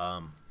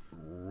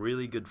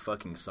 really good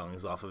fucking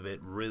songs off of it,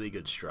 really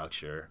good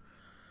structure,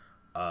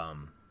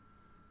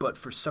 but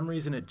for some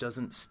reason it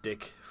doesn't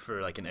stick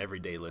for like an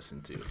everyday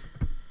listen to.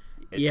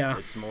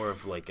 It's more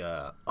of like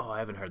I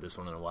haven't heard this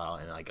one in a while,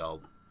 and like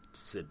I'll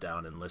sit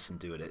down and listen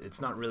to it.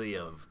 It's not really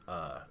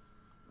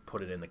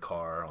put it in the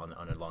car on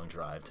a long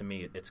drive. To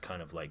me, it's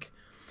kind of like,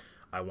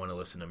 I want to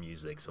listen to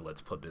music, so let's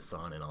put this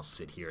on and I'll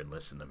sit here and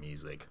listen to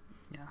music.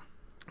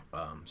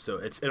 So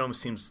it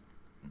almost seems,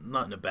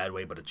 not in a bad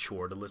way, but a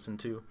chore to listen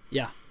to.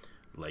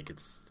 Like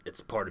it's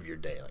part of your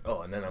day. Like,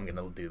 and then I'm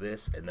gonna do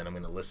this, and then I'm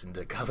gonna listen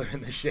to Color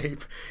in the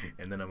Shape,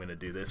 and then I'm gonna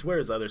do this.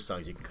 Whereas other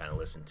songs you can kind of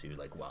listen to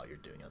like while you're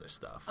doing other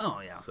stuff.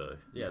 So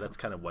that's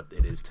kind of what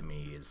it is to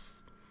me.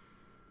 Is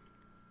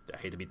I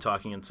hate to be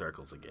talking in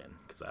circles again,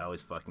 because I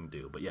always fucking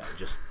do. But yeah,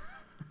 just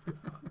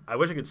I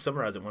wish I could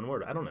summarize it in one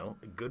word. I don't know.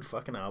 A good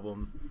fucking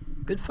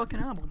album. Good fucking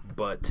album.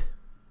 But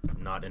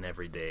not an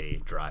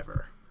everyday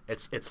driver.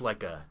 It's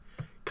like a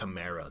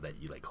Camaro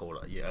that you like hold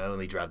on. I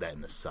only drive that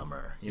in the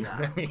summer. You know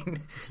what I mean?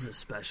 This is a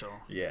special.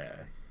 Yeah.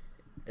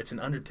 It's an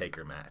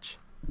Undertaker match.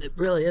 It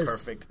really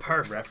is.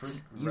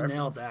 Perfect. You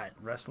nailed that.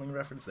 Wrestling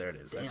reference. There it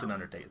is. Damn. That's an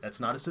Undertaker.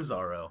 That's not a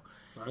Cesaro.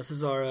 It's not a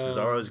Cesaro.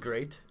 Cesaro's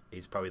great.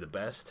 He's probably the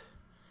best.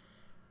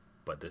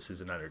 But this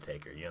is an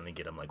Undertaker. You only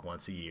get him like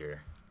once a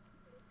year.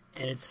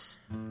 And it's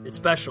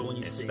special when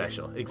you see it. It's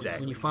special.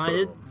 Exactly. When you find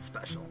it, it's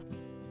special.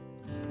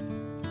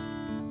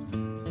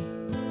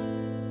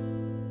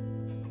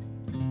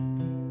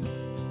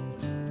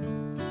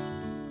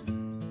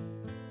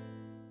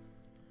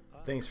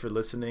 Thanks for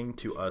listening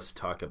to us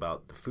talk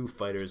about the Foo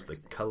Fighters, The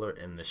Color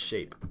and the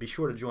Shape. Be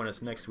sure to join us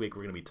next week.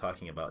 We're going to be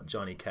talking about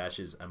Johnny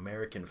Cash's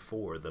American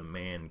 4, The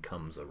Man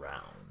Comes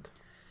Around.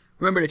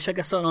 Remember to check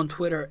us out on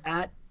Twitter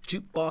at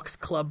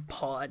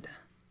JukeboxClubPod.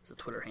 It's the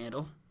Twitter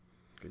handle.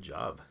 Good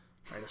job.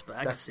 Write us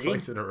back. That's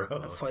twice in a row.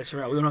 That's twice in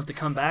a row. We don't have to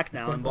come back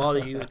now and bother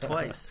you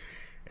twice.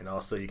 And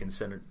also you can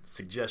send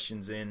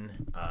suggestions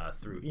in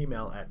through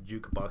email at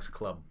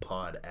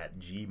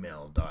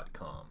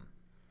jukeboxclubpod@gmail.com.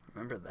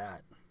 Remember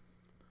that.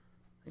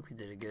 I think we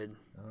did it good.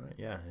 All right,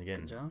 yeah.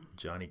 Again, good job.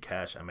 Johnny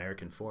Cash,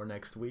 American 4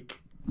 next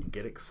week.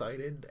 Get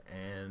excited,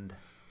 and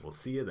we'll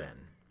see you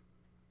then.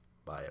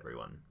 Bye,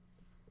 everyone.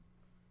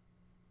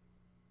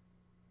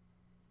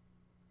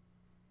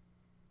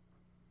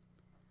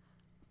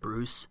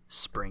 Bruce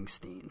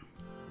Springsteen.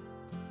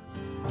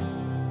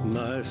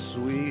 My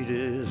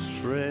sweetest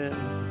friend,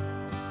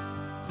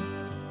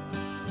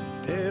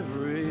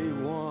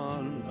 everyone